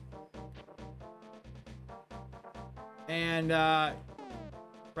 And,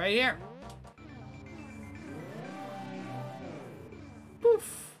 right here.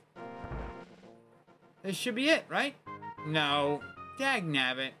 Poof. This should be it, right? No.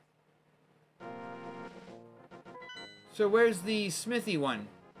 Dagnabbit. So where's the smithy one?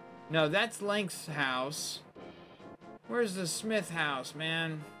 No, that's Link's house. Where's the Smith house,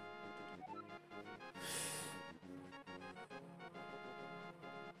 man?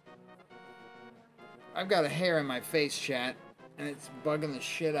 I've got a hair in my face, chat, and it's bugging the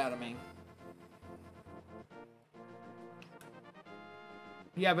shit out of me.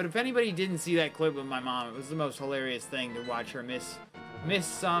 Yeah, but if anybody didn't see that clip with my mom, it was the most hilarious thing to watch her miss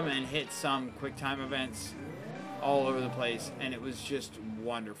some and hit some quick time events all over the place, and it was just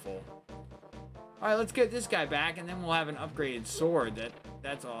wonderful. All right, let's get this guy back, and then we'll have an upgraded sword.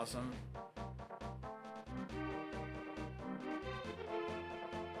 That's awesome.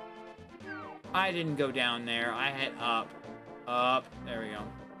 I didn't go down there. I hit up. Up. There we go.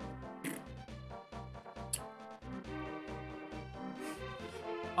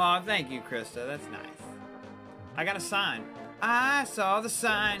 Aw, thank you, Krista. That's nice. I got a sign. I saw the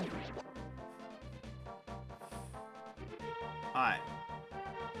sign. Alright.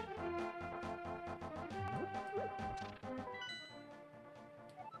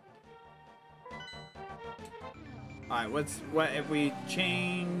 Alright, what if we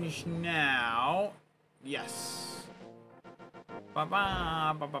change now? Yes.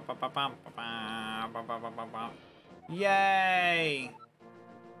 Yay!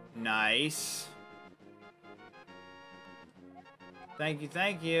 Nice. Thank you,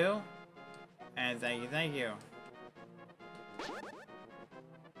 thank you. And thank you, thank you.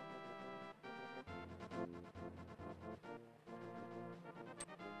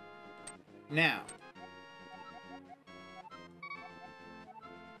 Now.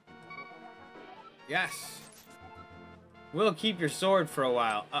 Yes. We'll keep your sword for a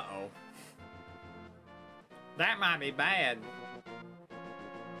while. Uh-oh. That might be bad.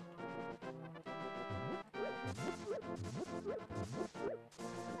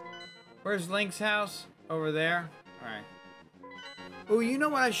 Where's Link's house? Over there? Alright. Oh, you know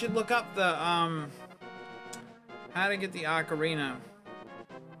what? I should look up the, how to get the ocarina.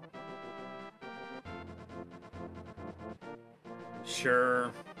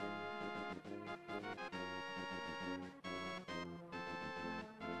 Sure.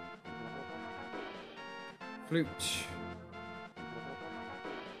 Flute.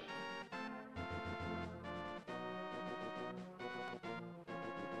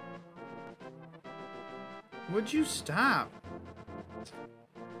 Would you stop?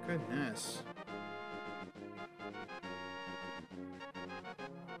 Goodness.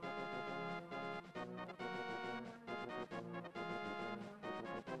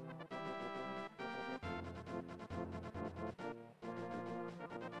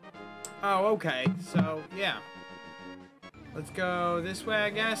 Oh, okay. So, yeah. Let's go this way, I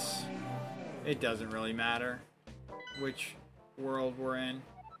guess. It doesn't really matter which world we're in.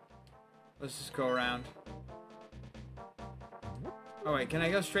 Let's just go around. Oh, wait. Can I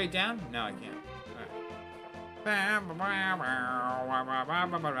go straight down? No, I can't. Alright.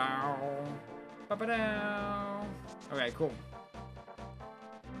 Okay, cool.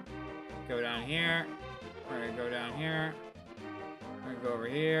 Go down here. We're gonna go down here. We're gonna go over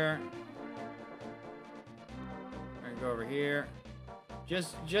here. We're gonna go over here.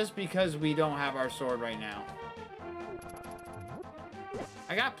 Just because we don't have our sword right now.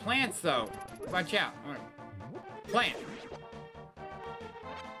 I got plants though. Watch out. Plant.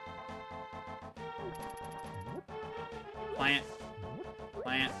 Plant.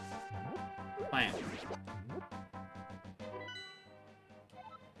 Plant. Plant.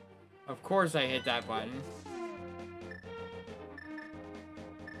 Of course I hit that button.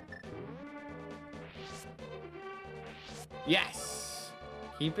 Yes!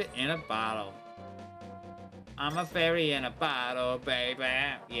 Keep it in a bottle. I'm a fairy in a bottle, baby.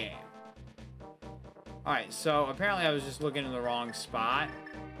 Yeah. Alright, so apparently I was just looking in the wrong spot.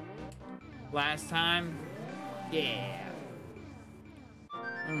 Last time. Yeah.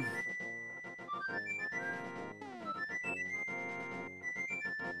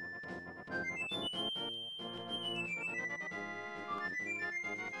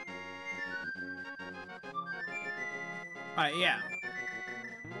 Alright, yeah.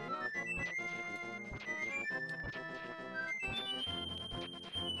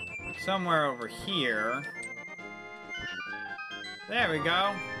 Somewhere over here. There we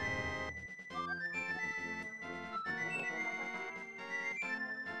go.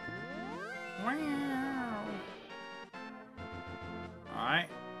 Alright.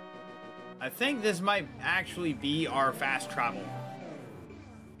 I think this might actually be our fast travel.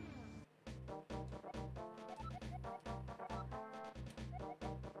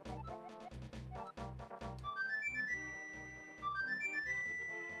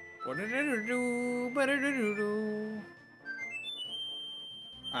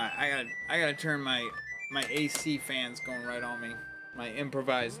 Alright, I gotta turn my AC fans going right on me. My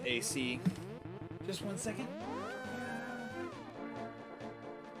improvised AC. Just 1 second.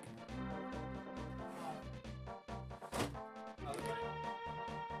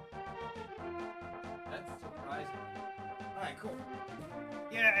 That's surprising. Alright, cool.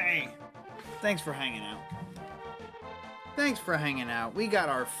 Yay! Thanks for hanging out. Thanks for hanging out. We got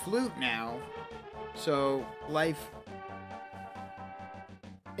our flute now. So, life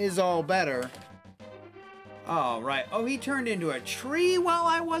is all better. Oh, right. Oh, he turned into a tree while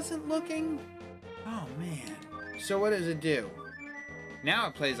I wasn't looking? Oh, man. So what does it do? Now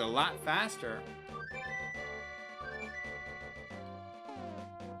it plays a lot faster.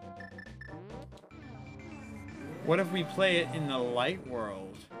 What if we play it in the light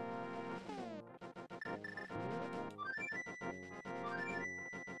world?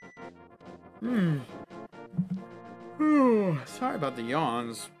 Ooh, sorry about the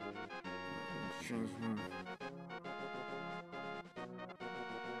yawns.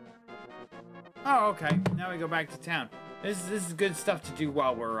 Oh, okay. Now we go back to town. This is good stuff to do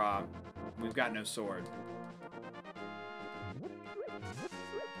while we've got no sword.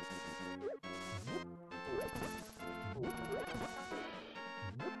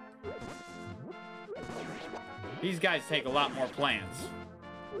 These guys take a lot more plants.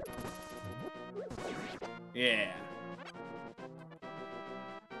 Yeah.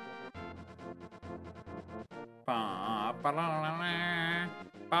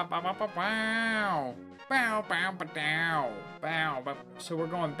 So we're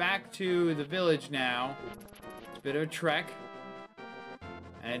going back to the village now. It's a bit of a trek.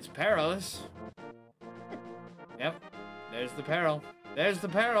 And it's perilous. Yep. There's the peril. There's the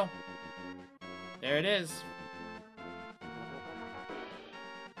peril. There it is.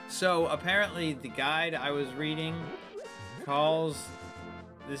 So apparently the guide I was reading calls...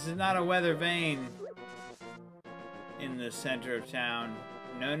 This is not a weather vane in the center of town.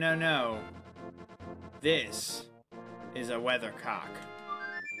 No, no, no. This is a weathercock.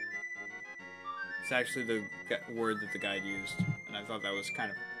 It's actually the word that the guide used, and I thought that was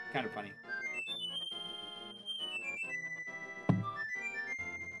kind of funny.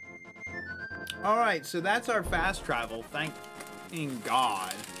 All right, so that's our fast travel. Thanking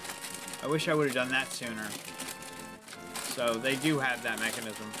God. I wish I would have done that sooner. So they do have that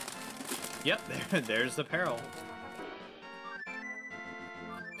mechanism. Yep, there's the peril.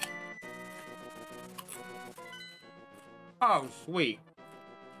 Oh, sweet.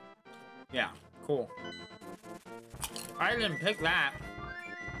 Yeah, cool. I didn't pick that.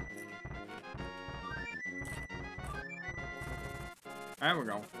 There we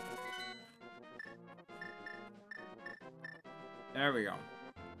go. There we go.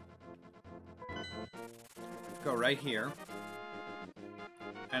 Go right here.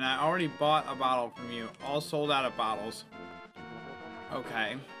 And I already bought a bottle from you. All sold out of bottles.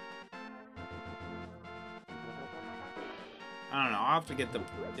 Okay. I don't know. I'll have to get the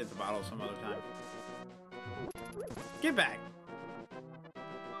bottle some other time. Get back.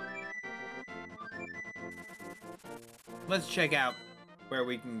 Let's check out where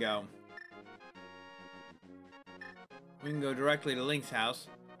we can go. We can go directly to Link's house.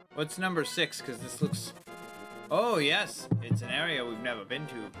 What's number 6? Because this looks... Oh, yes. It's an area we've never been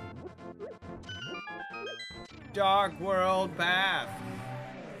to. Dark World Path.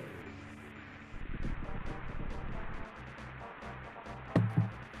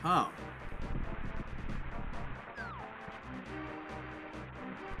 Huh.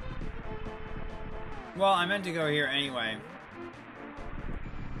 Well, I meant to go here anyway.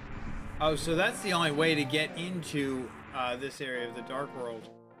 Oh, so that's the only way to get into this area of the Dark World.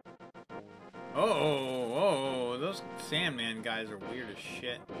 Oh, those Sandman guys are weird as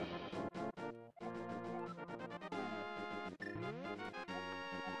shit.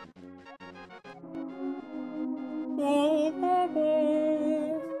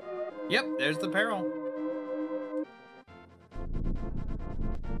 Yep, there's the peril.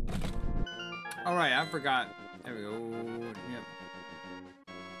 Alright, I forgot. There we go. Yep.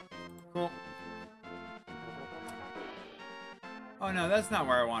 Cool. Oh no, that's not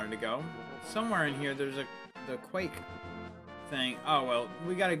where I wanted to go. Somewhere in here there's the Quake thing. Oh well,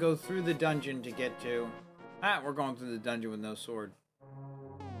 we gotta go through the dungeon to get to... Ah, we're going through the dungeon with no sword.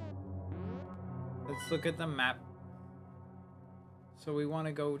 Let's look at the map. So we want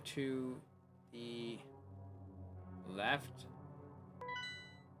to go to the left.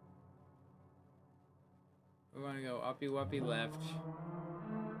 We want to go uppy-wuppy left.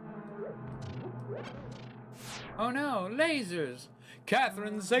 Oh no, lasers!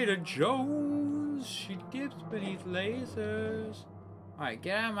 Catherine Zeta-Jones! She dips beneath lasers. Alright,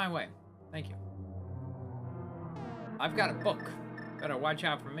 get out of my way. Thank you. I've got a book. Better watch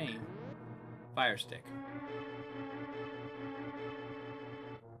out for me. Fire stick.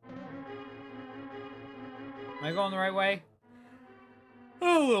 Am I going the right way?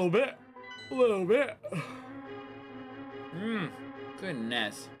 A little bit. A little bit.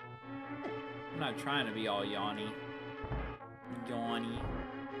 Goodness. I'm not trying to be all yawny. Yawny.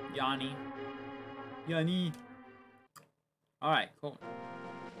 Yawny. Yawny. Alright, cool.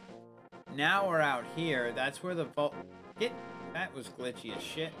 Now we're out here. That's where the vault... That was glitchy as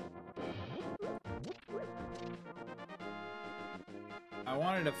shit. I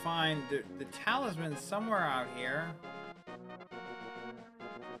wanted to find the talisman somewhere out here.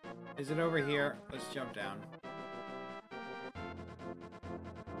 Is it over here? Let's jump down.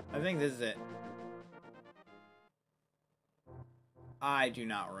 I think this is it. I do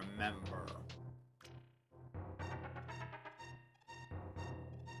not remember.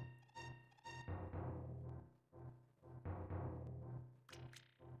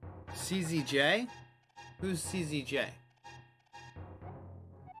 CZJ? Who's CZJ?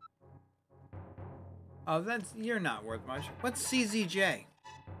 Oh, you're not worth much. What's CZJ?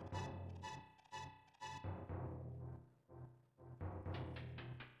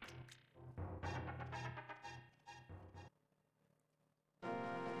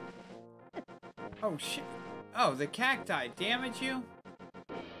 Oh, shit. Oh, the cacti damage you?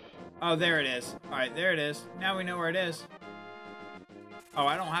 Oh, there it is. Alright, there it is. Now we know where it is. Oh,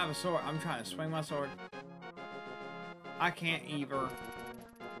 I don't have a sword. I'm trying to swing my sword. I can't either.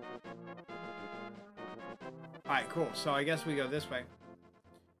 Alright, cool. So I guess we go this way.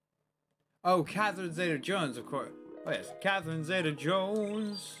 Oh, Catherine Zeta-Jones, of course. Oh, yes. Catherine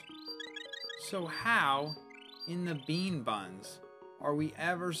Zeta-Jones. So how, in the bean buns, are we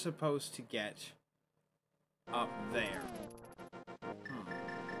ever supposed to get up there?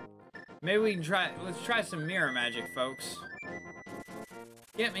 Maybe we can try... Let's try some mirror magic, folks.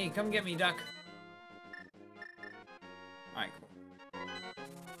 Get me. Come get me, duck. Alright, cool.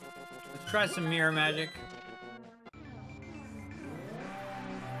 Let's try some mirror magic.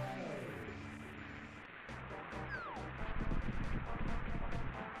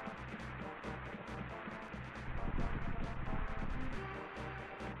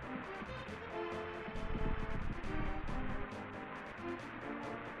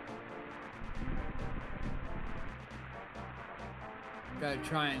 Gotta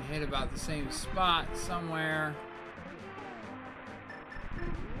try and hit about the same spot somewhere.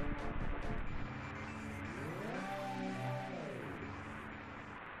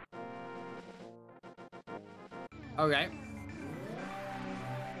 Okay.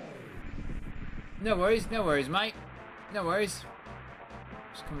 No worries, mate. No worries.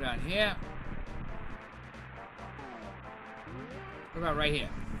 Just come down here. What about right here?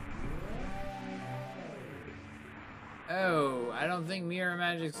 Oh, I don't think mirror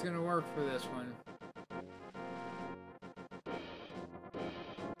magic's gonna work for this one.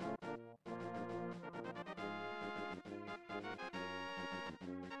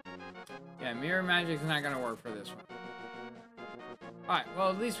 Yeah, mirror magic's not gonna work for this one. Alright,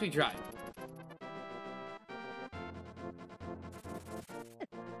 well, at least we tried.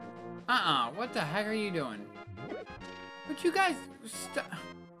 What the heck are you doing? But you guys...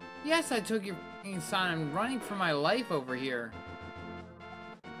 Yes, I took your sign. I'm running for my life over here.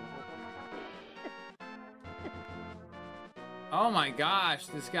 Oh my gosh,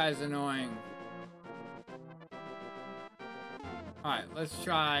 this guy's annoying. Alright, let's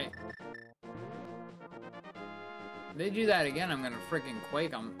try. If they do that again, I'm gonna freaking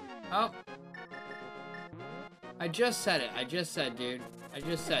quake them. Oh. I just said it. I just said, dude. I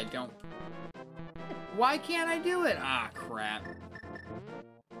just said, don't. Why can't I do it? Ah, crap.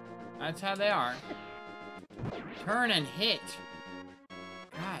 That's how they are. Turn and hit.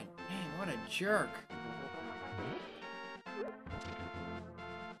 God dang, what a jerk.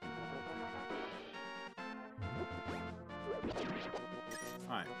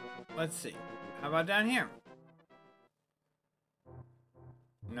 Alright, let's see. How about down here?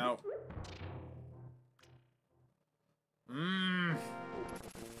 No.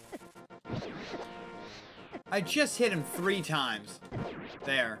 I just hit him 3 times.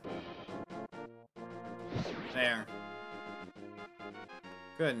 There. There.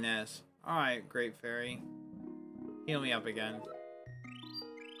 Goodness. Alright, Great Fairy. Heal me up again.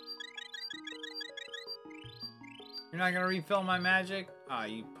 You're not gonna refill my magic? Ah,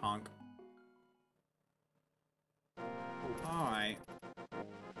 you punk. Alright.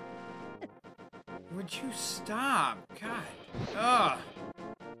 Would you stop? God. Ugh.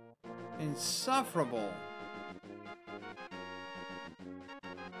 Insufferable.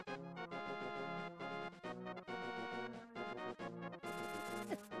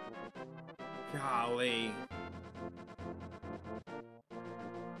 Golly.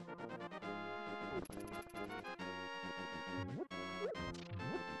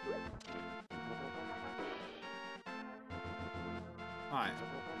 Alright.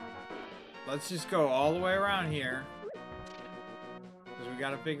 Let's just go all the way around here. Because we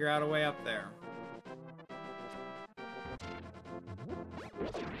gotta figure out a way up there.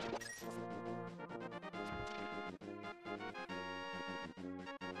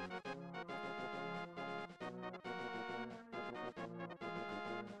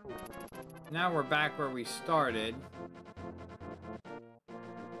 Now we're back where we started.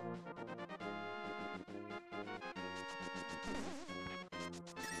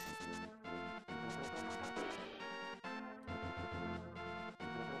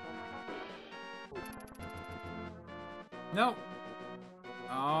 Nope.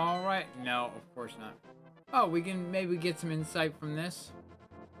 All right. No, of course not. Oh, we can maybe get some insight from this.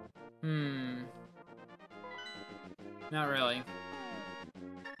 Not really.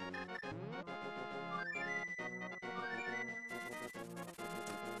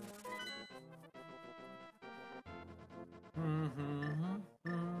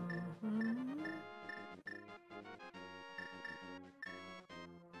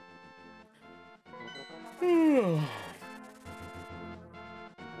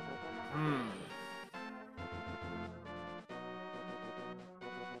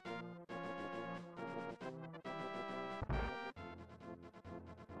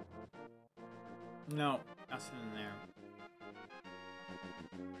 No, nothing in there.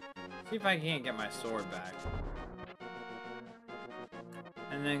 See if I can't get my sword back.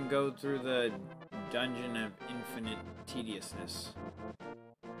 And then go through the dungeon of infinite tediousness.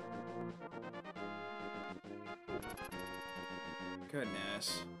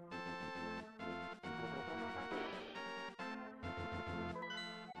 Goodness.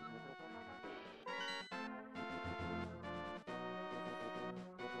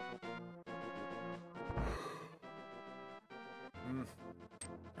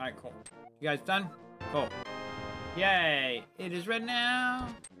 Alright, cool. You guys done? Cool. Yay! It is red now!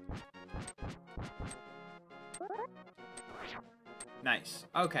 Nice.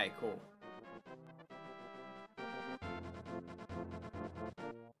 Okay, cool.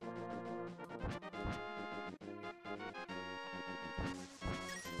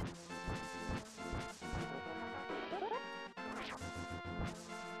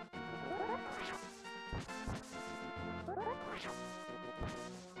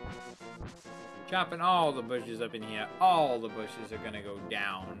 Chopping all the bushes up in here. All the bushes are gonna go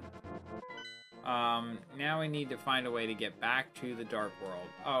down. Now we need to find a way to get back to the Dark World.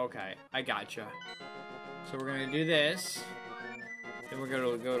 Oh, okay. I gotcha. So we're gonna do this. Then we're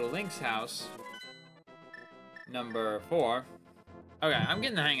gonna go to Link's house. Number 4. Okay, I'm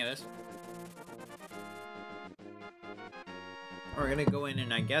getting the hang of this. We're gonna go in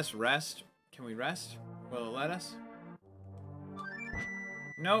and I guess rest. Can we rest? Will it let us?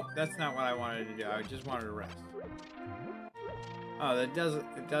 Nope, that's not what I wanted to do. I just wanted to rest. Oh, it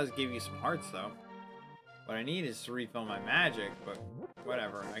does give you some hearts though. What I need is to refill my magic, but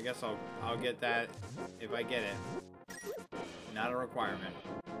whatever. I guess I'll get that if I get it. Not a requirement.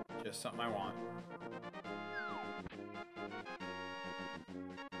 Just something I want.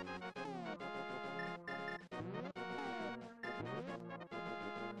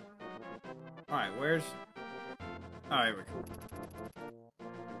 Alright, where's... Oh, here we go.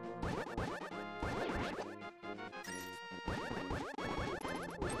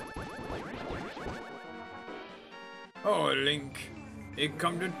 Oh, Link, it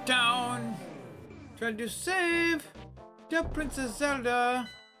come to town, try to save the Princess Zelda.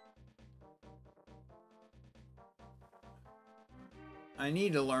 I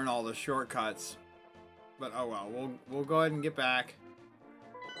need to learn all the shortcuts, but oh well, we'll go ahead and get back.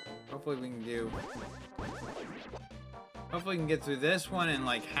 Hopefully we can do. Hopefully we can get through this one in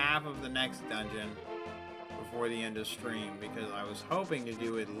like half of the next dungeon before the end of stream, because I was hoping to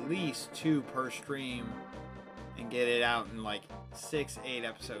do at least 2 per stream. And get it out in like 6-8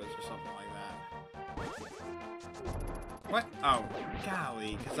 episodes or something like that. What? Oh,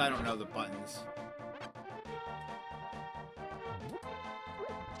 golly, because I don't know the buttons.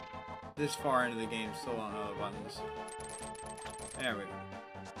 This far into the game, still don't know the buttons. There we go.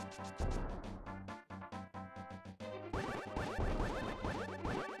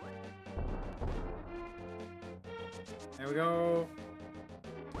 There we go.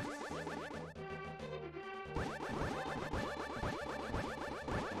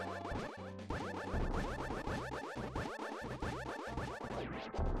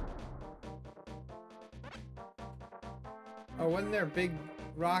 Oh, wasn't there big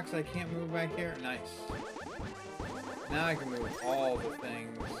rocks I can't move back here? Nice. Now I can move all the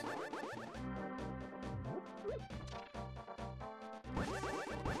things.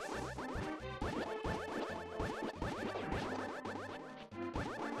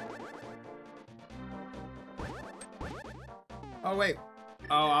 Oh, wait.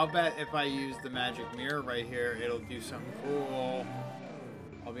 Oh, I'll bet if I use the magic mirror right here, it'll do something cool.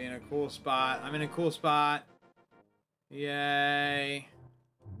 I'll be in a cool spot. I'm in a cool spot. Yay.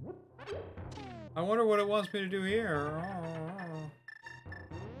 I wonder what it wants me to do here.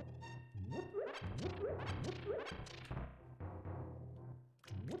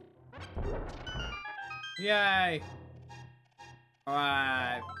 Yay!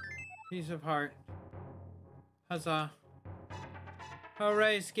 Alright. Piece of heart. Huzzah.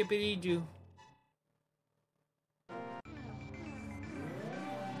 Hooray, skippity-doo.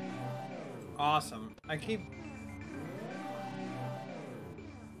 Awesome. I keep...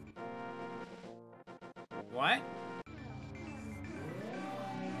 What?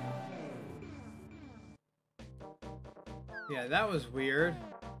 Yeah, that was weird.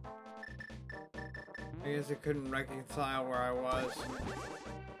 I guess I couldn't reconcile where I was.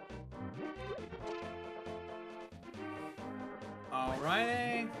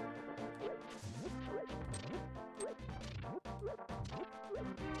 Alrighty.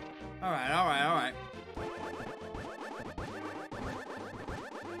 Alright.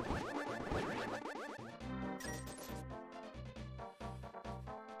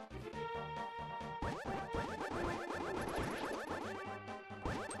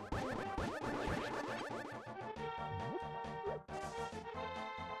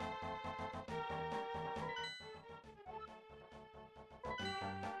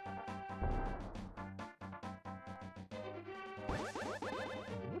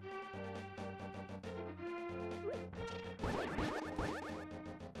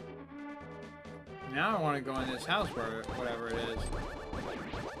 Now I want to go in this house where whatever it is.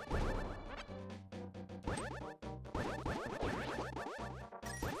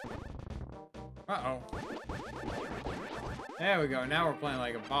 Uh-oh. There we go. Now we're playing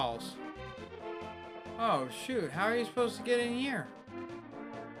like a boss. Oh, shoot. How are you supposed to get in here?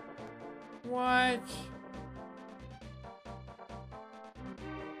 What?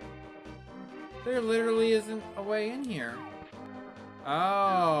 There literally isn't a way in here.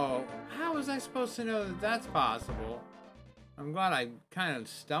 Oh. How was I supposed to know that that's possible? I'm glad I kind of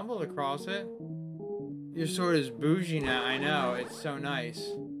stumbled across it. Your sword is bougie now. I know. It's so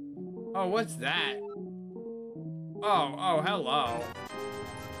nice. Oh, what's that? Oh, hello.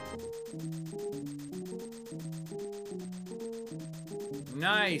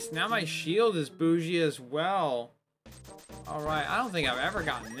 Nice. Now my shield is bougie as well. Alright. I don't think I've ever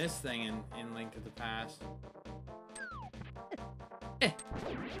gotten this thing in Link to the Past.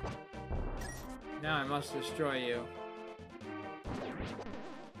 Now I must destroy you.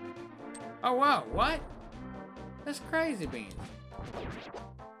 Oh, wow. What? That's crazy beans.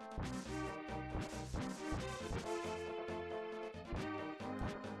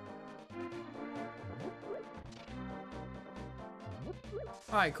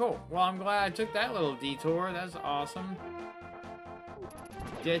 Alright, cool. Well, I'm glad I took that little detour. That's awesome.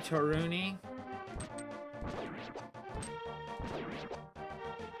 Detoruni.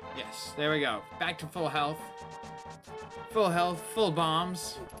 Yes, there we go. Back to full health. Full health, full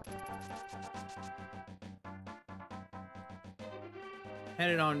bombs.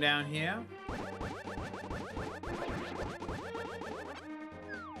 Headed on down here.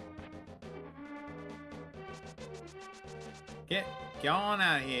 Get on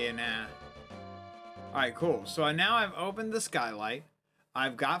out of here now. Alright, cool. So now I've opened the skylight.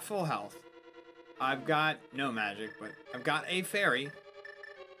 I've got full health. I've got no magic, but I've got a fairy.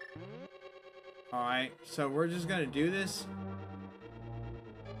 Alright, so we're just gonna do this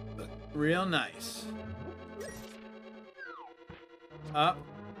real nice. Up.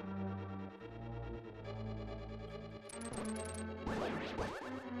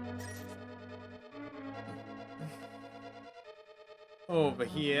 Over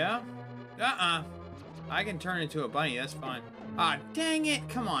here. I can turn into a bunny, that's fine. Ah, dang it!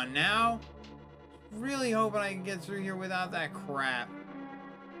 Come on now. Really hoping I can get through here without that crap.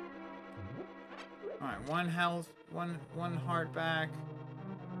 Alright, one health, one heart back.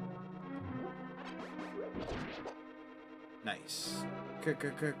 Nice.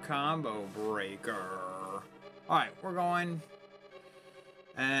 Combo breaker. Alright, we're going.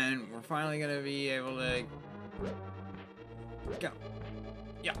 And we're finally gonna be able to go.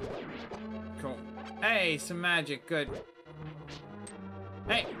 Yeah. Cool. Hey, some magic, good.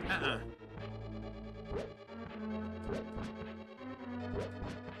 Hey,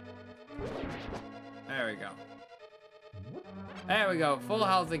 There we go. There we go. Full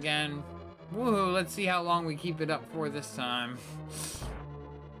health again. Woohoo, let's see how long we keep it up for this time.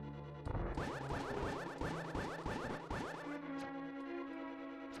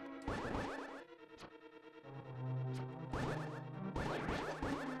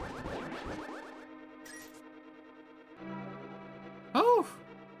 Oh!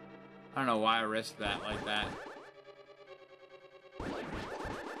 I don't know why I risked that like that.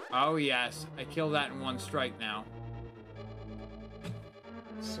 Oh yes, I killed that in one strike now.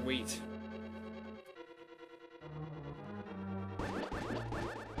 Sweet.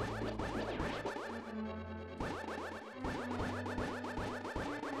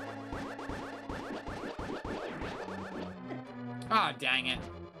 Ah, dang it.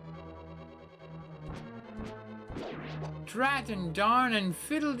 Drat and darn and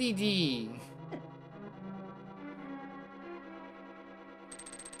fiddle-dee-dee.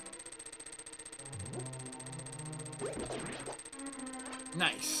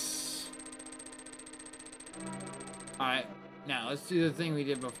 Nice. Alright, now let's do the thing we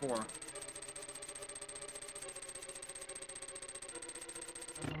did before.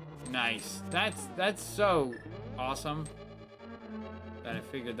 Nice. That's so awesome that I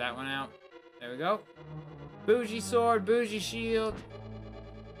figured that one out. There we go. Bougie sword, bougie shield.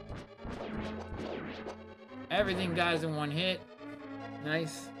 Everything dies in one hit.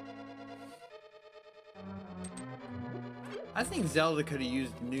 Nice. I think Zelda could have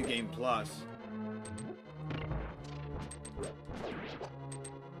used New Game Plus.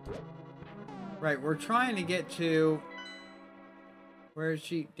 Right, we're trying to get to... Where is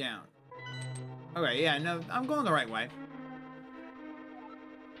she? Down. Okay, yeah, no, I'm going the right way.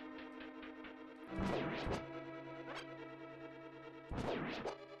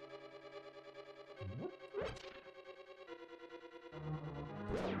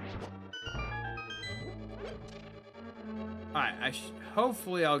 Alright,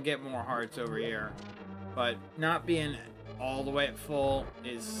 hopefully I'll get more hearts over here. But not being all the way at full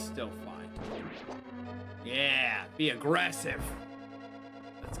is still fine. Yeah, be aggressive.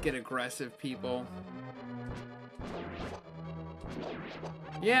 Let's get aggressive, people.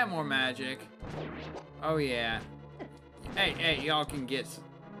 Yeah, more magic. Oh, yeah. Hey, y'all can get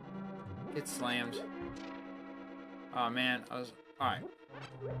slammed. Oh, man. Alright.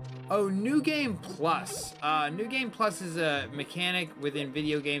 Oh, New Game Plus. New Game Plus is a mechanic within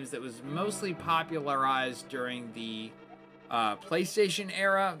video games that was mostly popularized during the PlayStation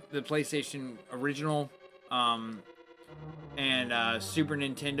era, the PlayStation original, and Super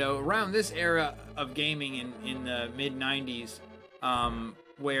Nintendo. Around this era of gaming in the mid-90s,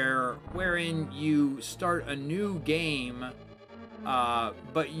 wherein you start a new game,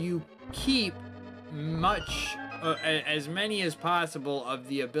 but you keep as many as possible of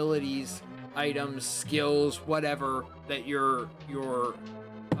the abilities, items, skills, whatever that your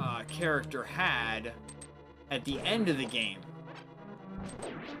character had at the end of the game.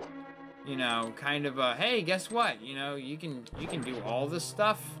 You know, kind of a, hey, guess what? You know, you can do all this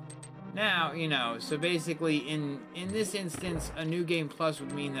stuff now, you know. So basically, in this instance, a New Game Plus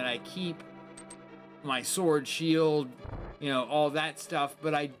would mean that I keep my sword, shield, you know, all that stuff,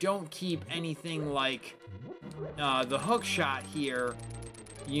 but I don't keep anything like the hook shot here.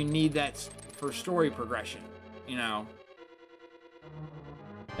 You need that for story progression, you know.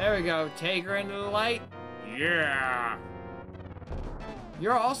 There we go. Take her into the light. Yeah.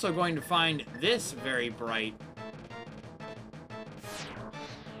 You're also going to find this very bright.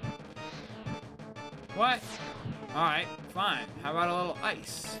 What? Alright, fine. How about a little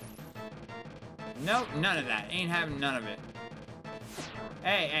ice? Nope, none of that. Ain't having none of it.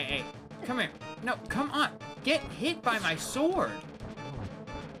 Hey. Come here. No, come on. Get hit by my sword.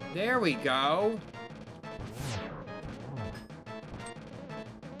 There we go.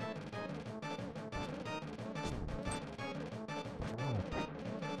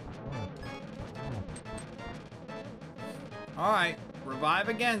 Alright, revive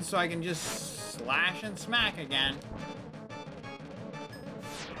again so I can just slash and smack again.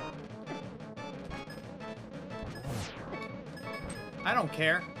 I don't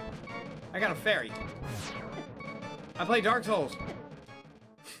care. I got a fairy. I play Dark Souls.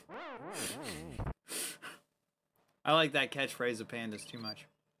 I like that catchphrase of pandas too much.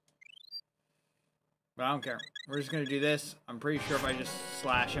 But I don't care. We're just gonna do this. I'm pretty sure if I just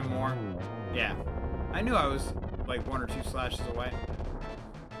slash him more. Yeah. I knew I was like 1 or 2 slashes away.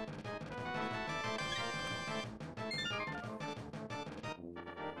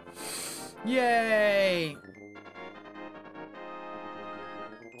 Yay!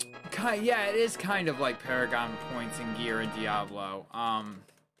 Yeah, it is kind of like Paragon points and gear in Diablo.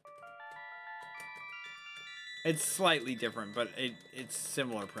 It's slightly different, but it's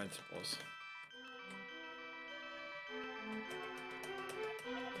similar principles.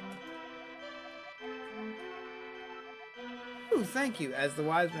 Ooh, thank you. As the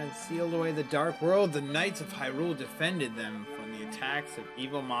wise men sealed away the dark world, the knights of Hyrule defended them from the attacks of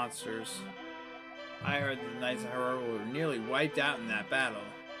evil monsters. I heard that the knights of Hyrule were nearly wiped out in that battle.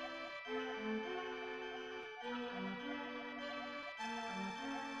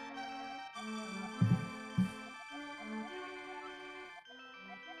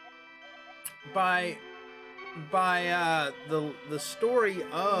 By the story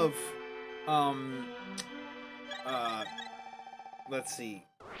of let's see,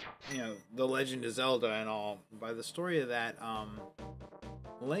 you know, The Legend of Zelda and all, by the story of that,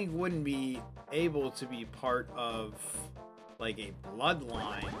 Link wouldn't be able to be part of, like, a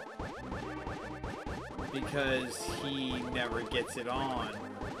bloodline because he never gets it on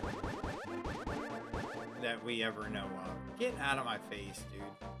that we ever know of. Get out of my face, dude.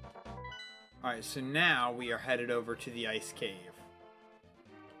 Alright, so now we are headed over to the ice cave.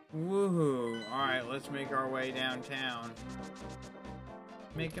 Woohoo! Alright, let's make our way downtown.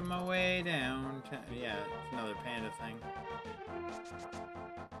 Making my way downtown. Yeah, it's another panda thing.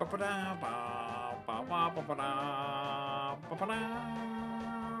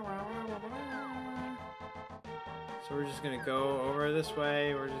 So we're just gonna go over this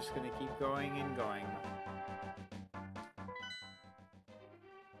way. We're just gonna keep going and going.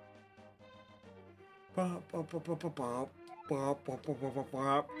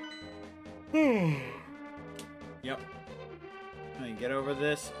 Yep. Let me get over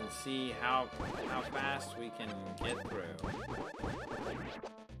this and see how fast we can get through.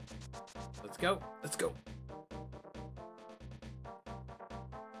 Let's go. Let's go.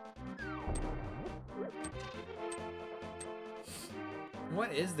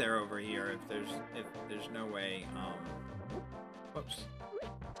 What is there over here if there's no way, whoops.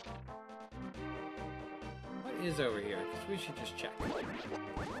 What is over here? Because we should just check.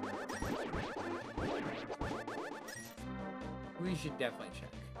 We should definitely check.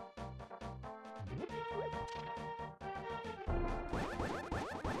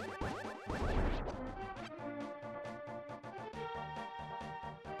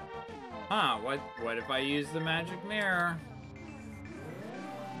 Huh, what if I use the magic mirror?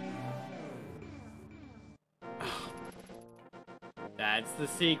 That's the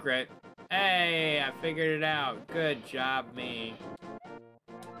secret. Hey, I figured it out. Good job, me.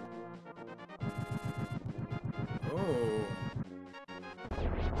 Oh.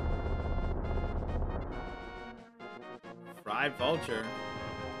 Fried vulture.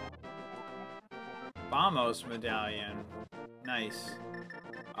 Bombos medallion. Nice.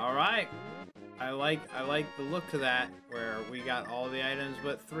 Alright. I like the look to that, where we got all the items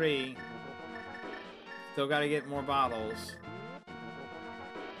but 3. Still gotta get more bottles.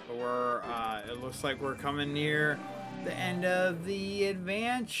 But we're, it looks like we're coming near the end of the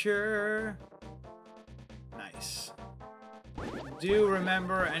adventure. Nice. Do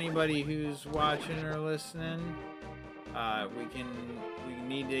remember, anybody who's watching or listening, we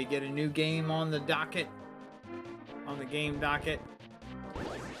need to get a new game on the docket, on the game docket.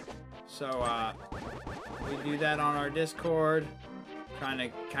 So, we do that on our Discord, trying to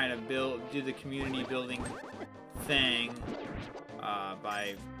kind of do the community building thing,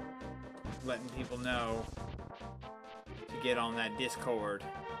 by letting people know to get on that Discord.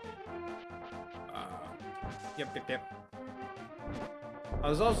 Yep. I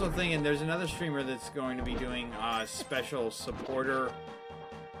was also thinking there's another streamer that's going to be doing special supporter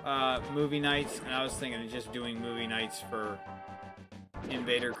movie nights, and I was thinking of just doing movie nights for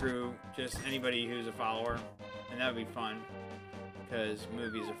Invader crew, just anybody who's a follower, and that would be fun because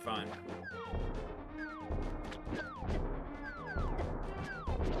movies are fun.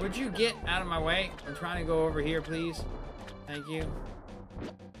 Would you get out of my way? I'm trying to go over here, please. Thank you.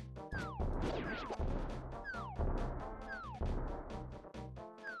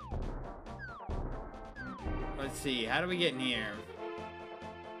 Let's see, how do we get in here?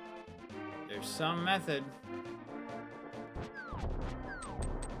 There's some method.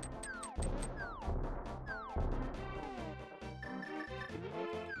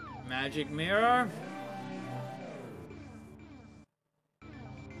 Magic mirror.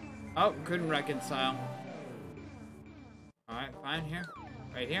 Oh, couldn't reconcile. Alright, fine, here.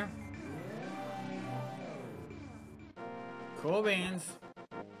 Right here. Cool beans.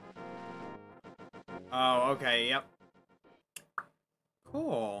 Oh, okay, yep.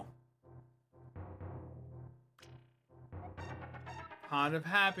 Cool. Pot of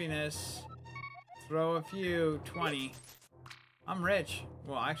happiness. Throw a few. 20. I'm rich.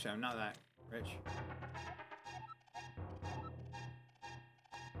 Well, actually, I'm not that rich.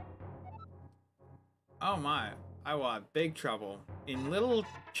 Oh my, I will have big trouble in Little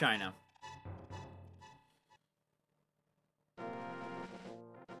China.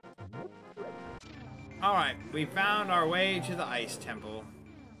 Alright, we found our way to the ice temple.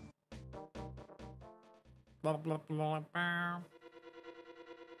 Blah, blah, blah, blah.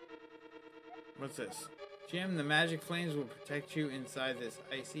 What's this? Jim, the magic flames will protect you inside this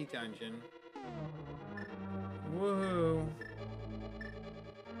icy dungeon. Woohoo!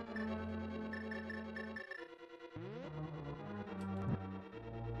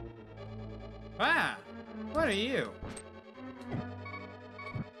 Ah! What are you?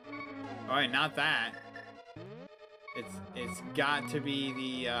 Alright, not that. It's got to be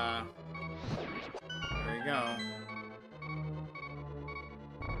the, there we go.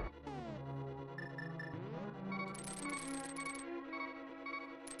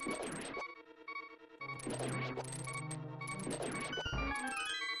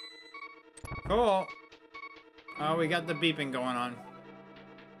 Cool. Oh, we got the beeping going on.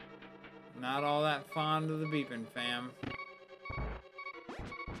 Not all that fond of the beeping, fam.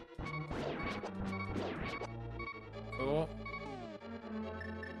 Cool.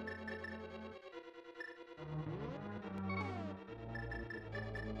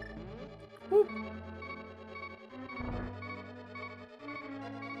 Whoop.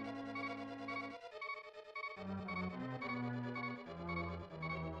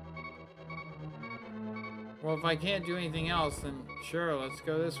 Well, if I can't do anything else, then sure, let's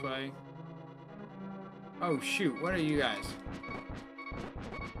go this way. Oh, shoot. What are you guys?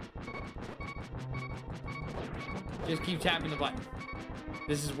 Just keep tapping the button.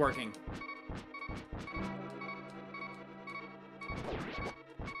 This is working.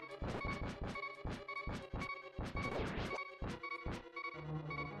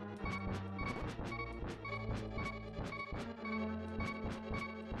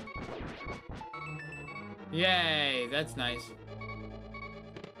 Yay, that's nice.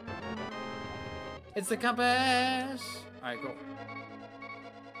 It's the compass! Alright, cool.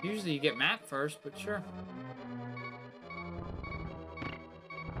 Usually you get map first, but sure.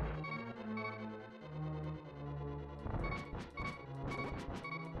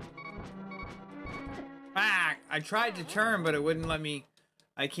 Ah! I tried to turn, but it wouldn't let me.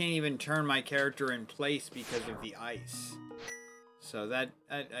 I can't even turn my character in place because of the ice. So that,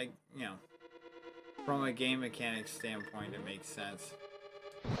 you know, from a game mechanics standpoint, it makes sense.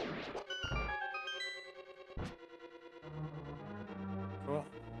 Cool.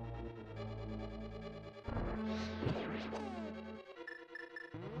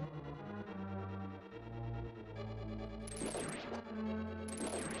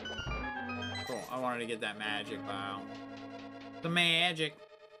 Cool. I wanted to get that magic vial. The magic.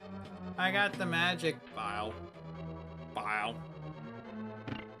 I got the magic vial.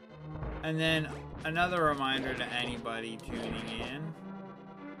 And then another reminder to anybody tuning in.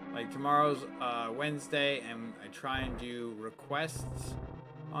 Like tomorrow's Wednesday, and I try and do requests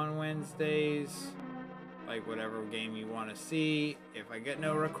on Wednesdays. Like whatever game you want to see. If I get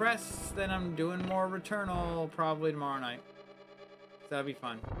no requests, then I'm doing more Returnal probably tomorrow night. So that'll be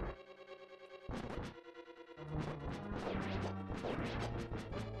fun.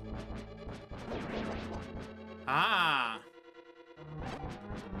 Ah!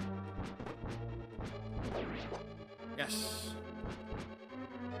 Yes.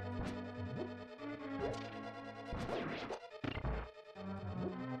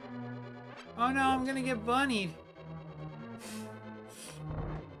 Oh no, I'm gonna get bunnied.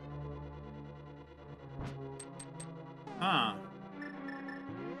 Huh.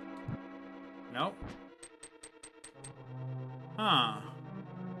 Nope. Huh.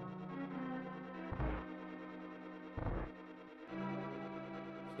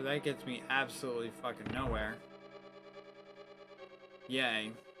 So that gets me absolutely fucking nowhere.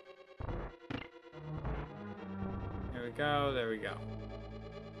 Yay. There we go, there we go.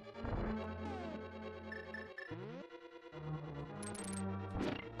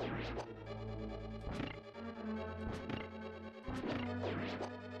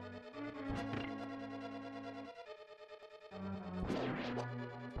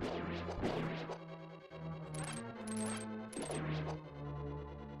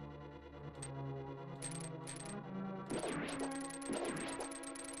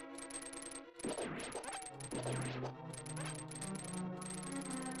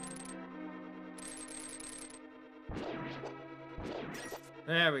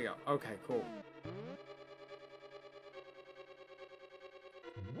 There we go. Okay, cool.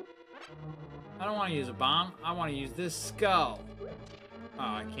 I don't want to use a bomb. I want to use this skull. Oh,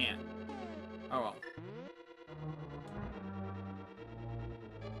 I can't. Oh well.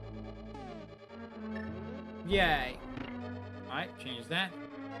 Yay. Alright, change that.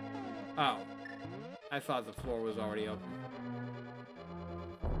 Oh. I thought the floor was already open.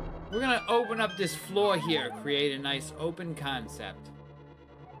 We're gonna open up this floor here, create a nice open concept.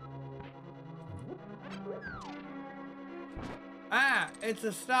 Ah, it's a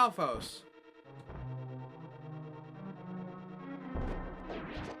Stalfos.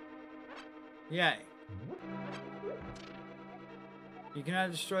 Yay. You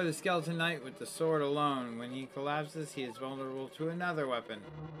cannot destroy the Skeleton Knight with the sword alone. When he collapses, he is vulnerable to another weapon.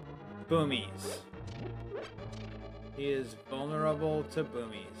 Boomies. He is vulnerable to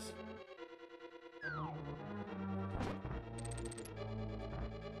boomies.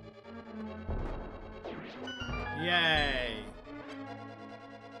 Yay!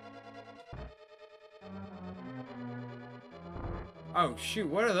 Oh, shoot.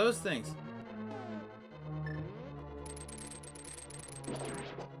 What are those things?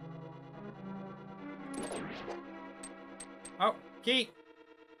 Oh, key.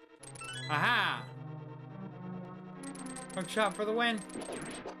 Aha! Hook shot for the win.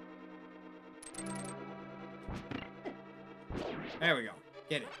 There we go.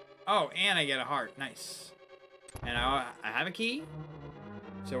 Get it. Oh, and I get a heart. Nice. And I have a key.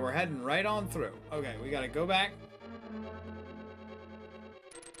 So we're heading right on through. Okay, we gotta go back.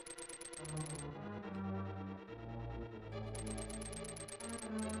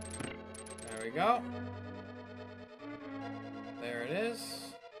 There we go. There it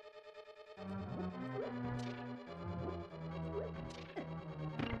is.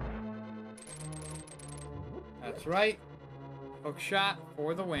 That's right. Hook shot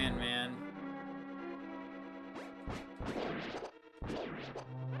for the win, man.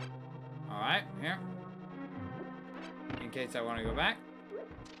 Alright, here. In case I want to go back.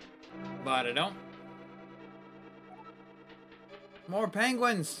 But I don't. More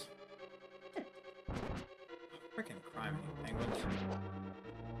penguins! Freaking criminy penguins.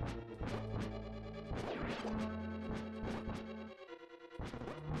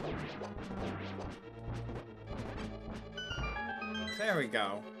 There we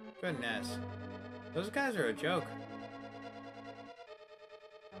go. Goodness. Those guys are a joke.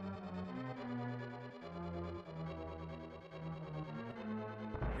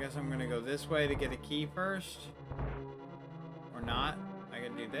 I guess I'm gonna go this way to get a key first. Or not. I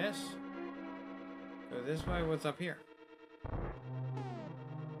can do this. Go this way. What's up here?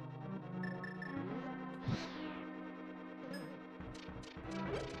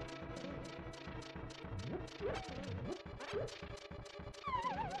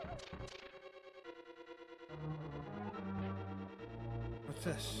 What's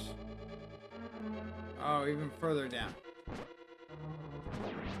this? Oh, even further down.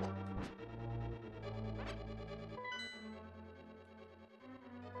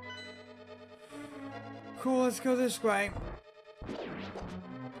 Cool, let's go this way.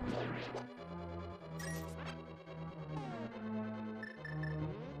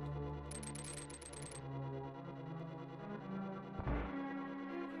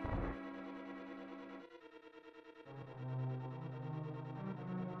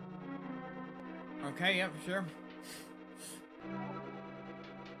 Okay, yep, sure.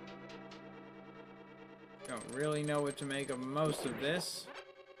 Don't really know what to make of most of this.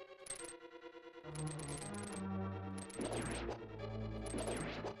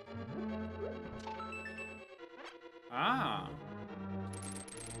 Ah.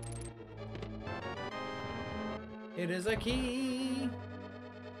 It is a key.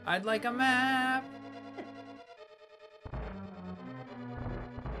 I'd like a map.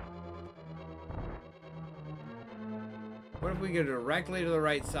 What if we go directly to the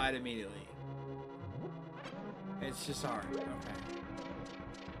right side immediately? It's just hard. Okay.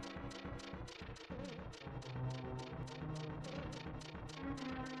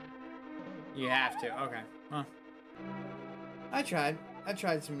 You have to. Okay. Huh. I tried. I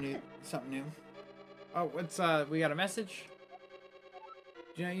tried something new. Oh, what's we got a message?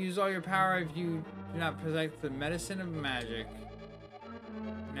 Do not use all your power if you do not possess the medicine of magic.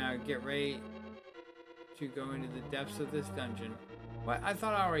 Now get ready to go into the depths of this dungeon. What? I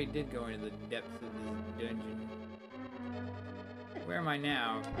thought I already did go into the depths of this dungeon. Where am I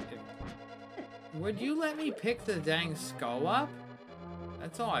now? Would you let me pick the dang skull up?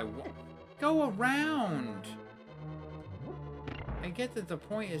 That's all I want. Go around! I get that the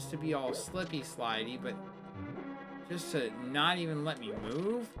point is to be all slippy slidey, but just to not even let me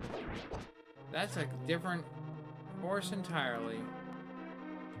move? That's a different horse entirely.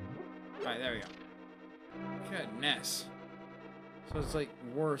 Alright, there we go. Goodness. So it's like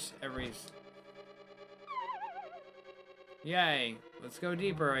worse every... Yay. Let's go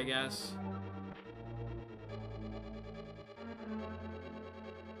deeper, I guess.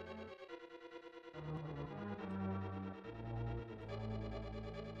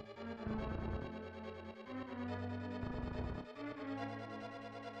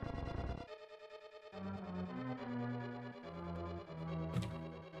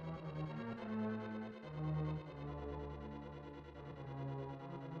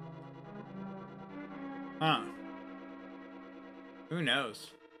 Huh. Who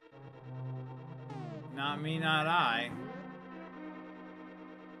knows? Not me, not I.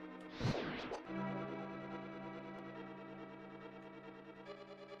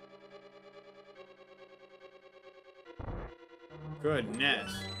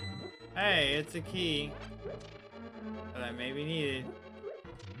 Goodness. Hey, it's a key. That may be needed.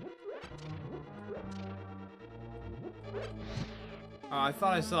 Oh, I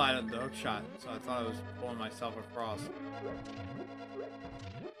thought I still had the hook shot, so I thought I was pulling myself across.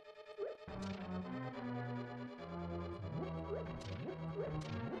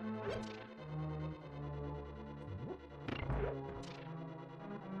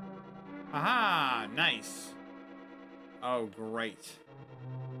 Aha! Nice! Oh, great.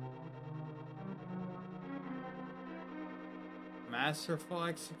 Masterful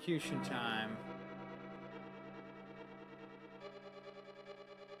execution time.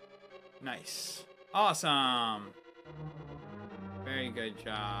 Nice. Awesome! Very good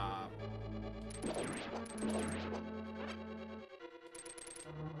job.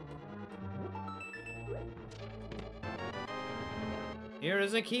 Here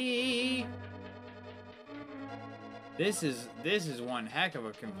is a key! This is one heck of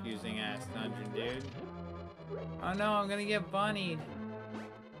a confusing ass dungeon, dude. Oh no, I'm gonna get bunnied.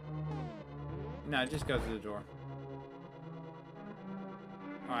 No, just go through the door.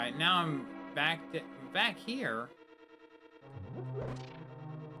 Alright, now I'm back here.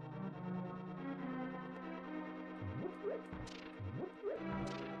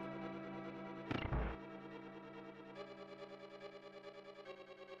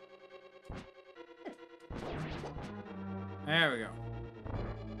 There we go.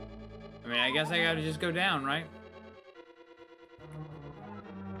 I mean, I guess I gotta just go down, right?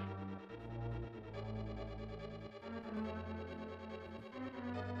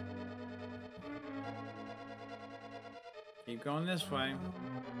 Keep going this way.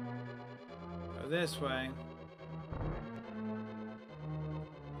 Go this way.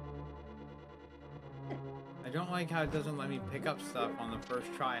 I don't like how it doesn't let me pick up stuff on the first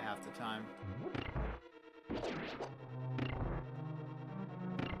try half the time.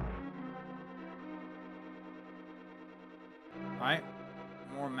 Alright,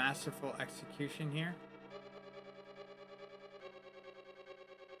 more masterful execution here.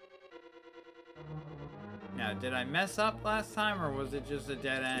 Now, did I mess up last time, or was it just a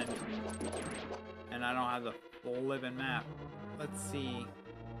dead end? And I don't have the living map. Let's see.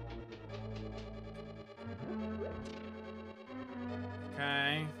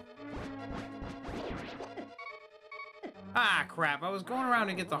 Okay. Ah, crap. I was going around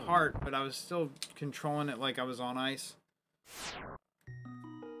to get the heart, but I was still controlling it like I was on ice.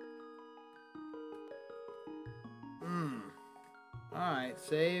 Alright,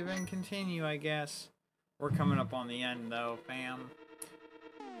 save and continue, I guess. We're coming up on the end, though, fam.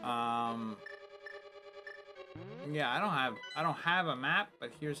 Yeah, I don't have a map,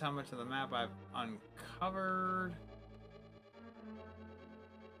 but here's how much of the map I've uncovered.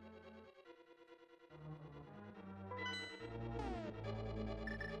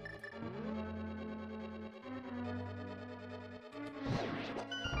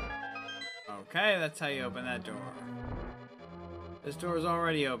 Okay, that's how you open that door. This door is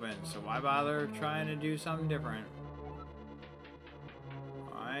already open, so why bother trying to do something different?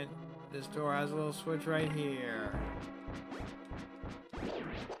 Alright, this door has a little switch right here.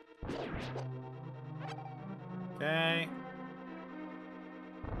 Okay.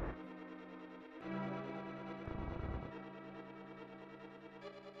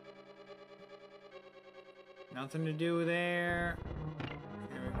 Nothing to do there.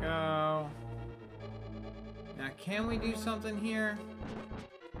 Here we go. Now, can we do something here?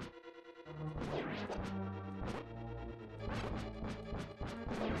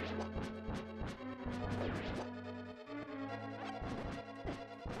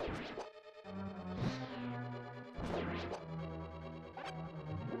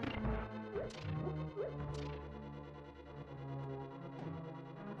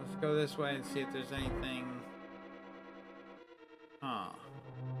 Let's go this way and see if there's anything. Huh.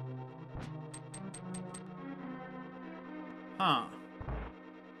 Huh.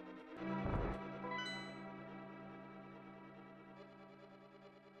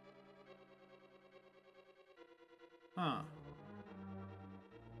 Huh.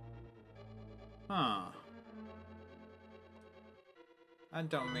 Huh. That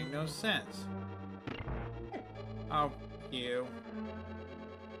don't make no sense. Oh, you.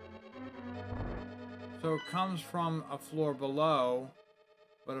 So it comes from a floor below,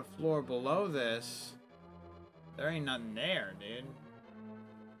 but a floor below this, there ain't nothing there, dude.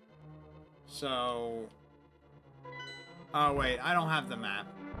 So... Oh, wait, I don't have the map.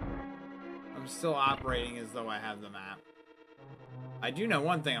 I'm still operating as though I have the map. I do know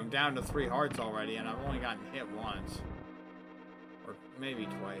one thing, I'm down to 3 hearts already, and I've only gotten hit once. Or maybe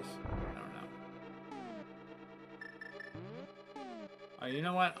twice. I don't know. Oh, you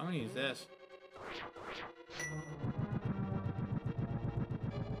know what? I'm gonna use this.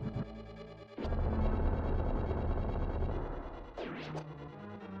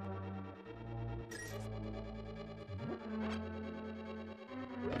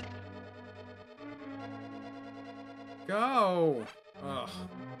 go. Ugh.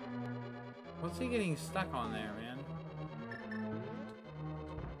 What's he getting stuck on there, man?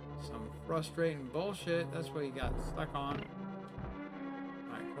 Some frustrating bullshit. That's what he got stuck on.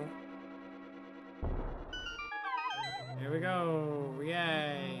 Alright, cool. Here we go.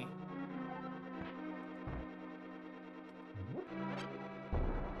 Yay.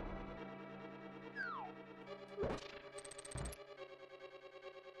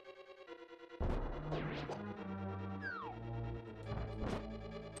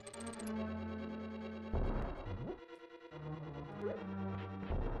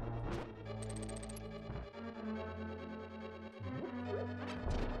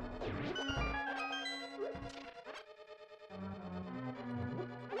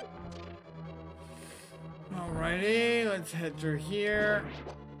 Alrighty, let's head through here.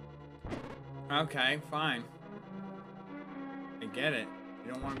 Okay, fine. I get it.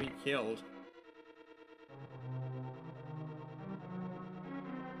 You don't want to be killed.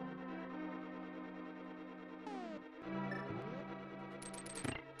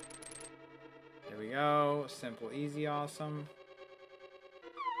 There we go. Simple, easy, awesome.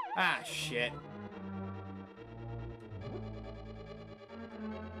 Ah, shit.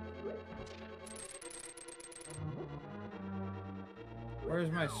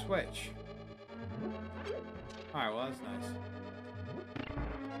 Where's my switch? Alright, well, that's nice.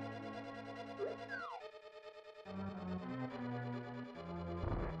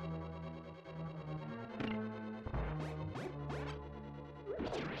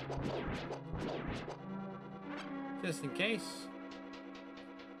 Just in case.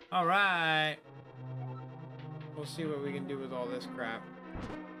 Alright. We'll see what we can do with all this crap.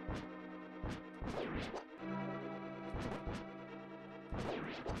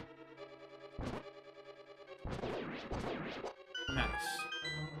 Nice.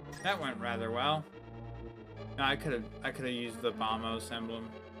 That went rather well. No, I could have used the Bombos emblem.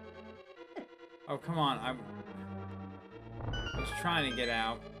 Oh, come on. I was trying to get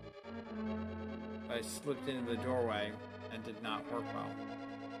out. But I slipped into the doorway and did not work well.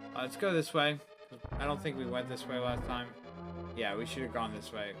 Let's go this way. I don't think we went this way last time. Yeah, we should have gone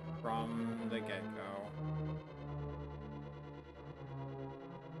this way from the get-go.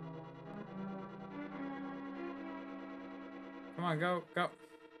 Come on, go, go.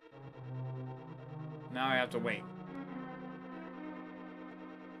 Now I have to wait.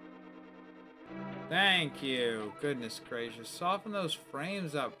 Thank you. Goodness gracious. Soften those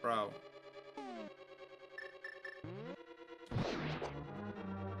frames up, bro.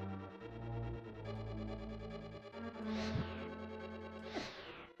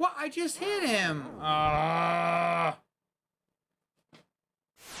 What? I just hit him. Alright,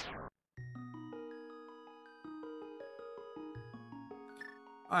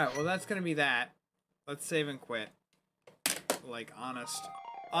 well that's gonna be that. Let's save and quit. Like honest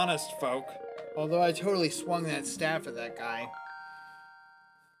folk. Although I totally swung that staff at that guy.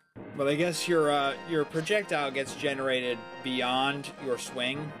 But I guess your projectile gets generated beyond your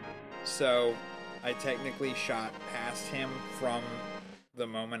swing. So I technically shot past him from the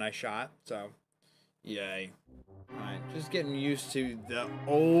moment I shot. So yay. Alright, just getting used to the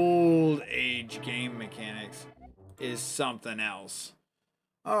old age game mechanics is something else.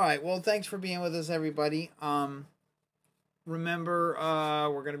 Alright, well, thanks for being with us, everybody. Remember,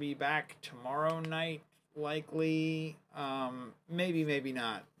 we're going to be back tomorrow night, likely. Maybe, maybe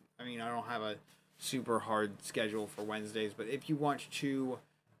not. I mean, I don't have a super hard schedule for Wednesdays, but if you want to,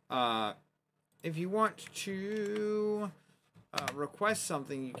 request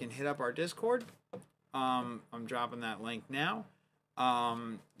something, you can hit up our Discord. I'm dropping that link now.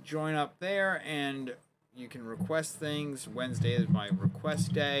 Join up there, and you can request things. Wednesday is my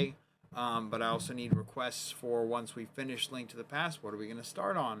request day. But I also need requests for once we finish Link to the Past. What are we going to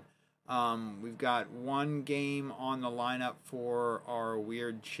start on? We've got one game on the lineup for our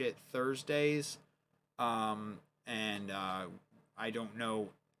Weird Shit Thursdays. And I don't know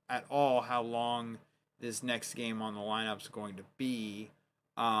at all how long this next game on the lineup is going to be.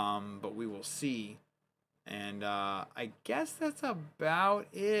 But we will see. And I guess that's about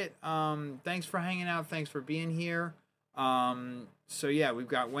it. Thanks for hanging out. Thanks for being here. So yeah, we've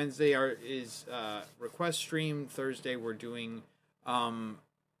got Wednesday is request stream. Thursday we're doing I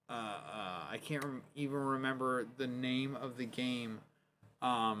can't even remember the name of the game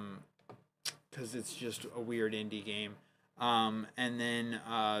because it's just a weird indie game. And then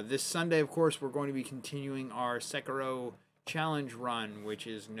this Sunday, of course, we're going to be continuing our Sekiro challenge run, which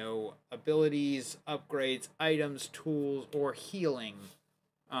is no abilities, upgrades, items, tools, or healing.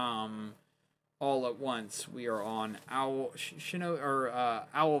 All at once. We are on Owl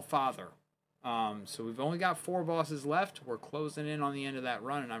Father. So we've only got 4 bosses left. We're closing in on the end of that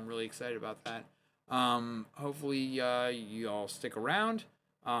run, and I'm really excited about that. Hopefully, you all stick around.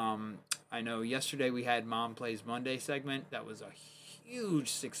 I know yesterday we had Mom Plays Monday segment. That was a huge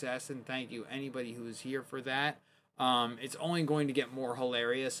success, and thank you anybody who was here for that. It's only going to get more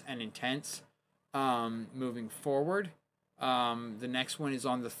hilarious and intense moving forward. The next one is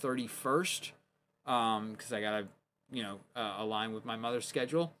on the 31st because I gotta, align with my mother's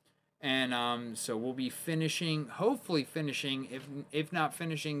schedule. And so we'll be finishing, hopefully finishing, if not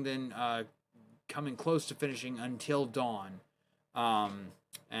finishing, then coming close to finishing until dawn.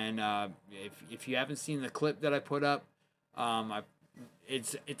 And if you haven't seen the clip that I put up,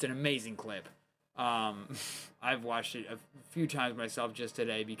 it's an amazing clip. I've watched it a few times myself just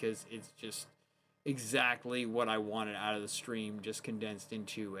today because it's just exactly what I wanted out of the stream, just condensed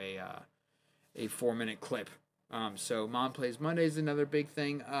into a 4-minute clip. So Mom Plays Monday is another big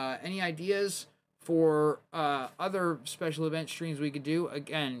thing. Any ideas for other special event streams we could do?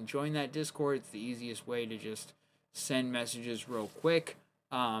 Again, join that Discord. It's the easiest way to just send messages real quick,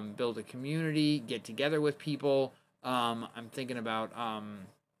 build a community, get together with people. I'm thinking about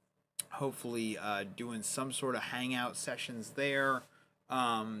hopefully doing some sort of hangout sessions there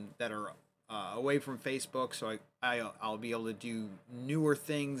that are away from Facebook, so I'll be able to do newer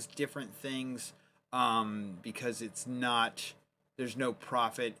things, different things, because there's no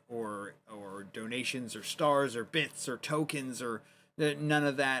profit or donations or stars or bits or tokens or none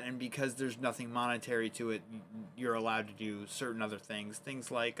of that, and because there's nothing monetary to it, you're allowed to do certain other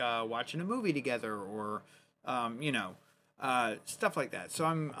things like watching a movie together or stuff like that. So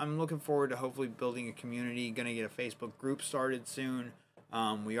I'm looking forward to hopefully building a community. Gonna get a Facebook group started soon.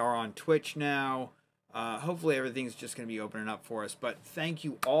 We are on Twitch now. Hopefully everything's just going to be opening up for us. But thank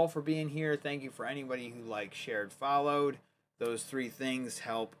you all for being here. Thank you for anybody who liked, shared, followed. Those 3 things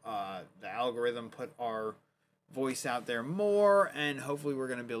help the algorithm put our voice out there more. And hopefully we're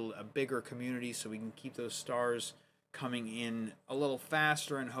going to build a bigger community so we can keep those stars coming in a little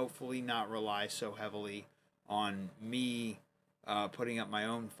faster and hopefully not rely so heavily on me putting up my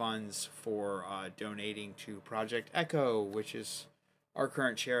own funds for donating to Project Echo, which is our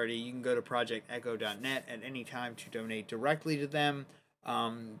current charity. You can go to projectecho.net at any time to donate directly to them.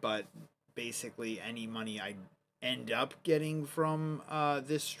 But basically any money I end up getting from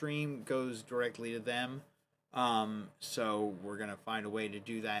this stream goes directly to them. So we're going to find a way to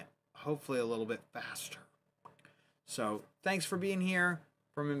do that hopefully a little bit faster. So thanks for being here.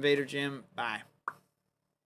 From Invader Jim. Bye.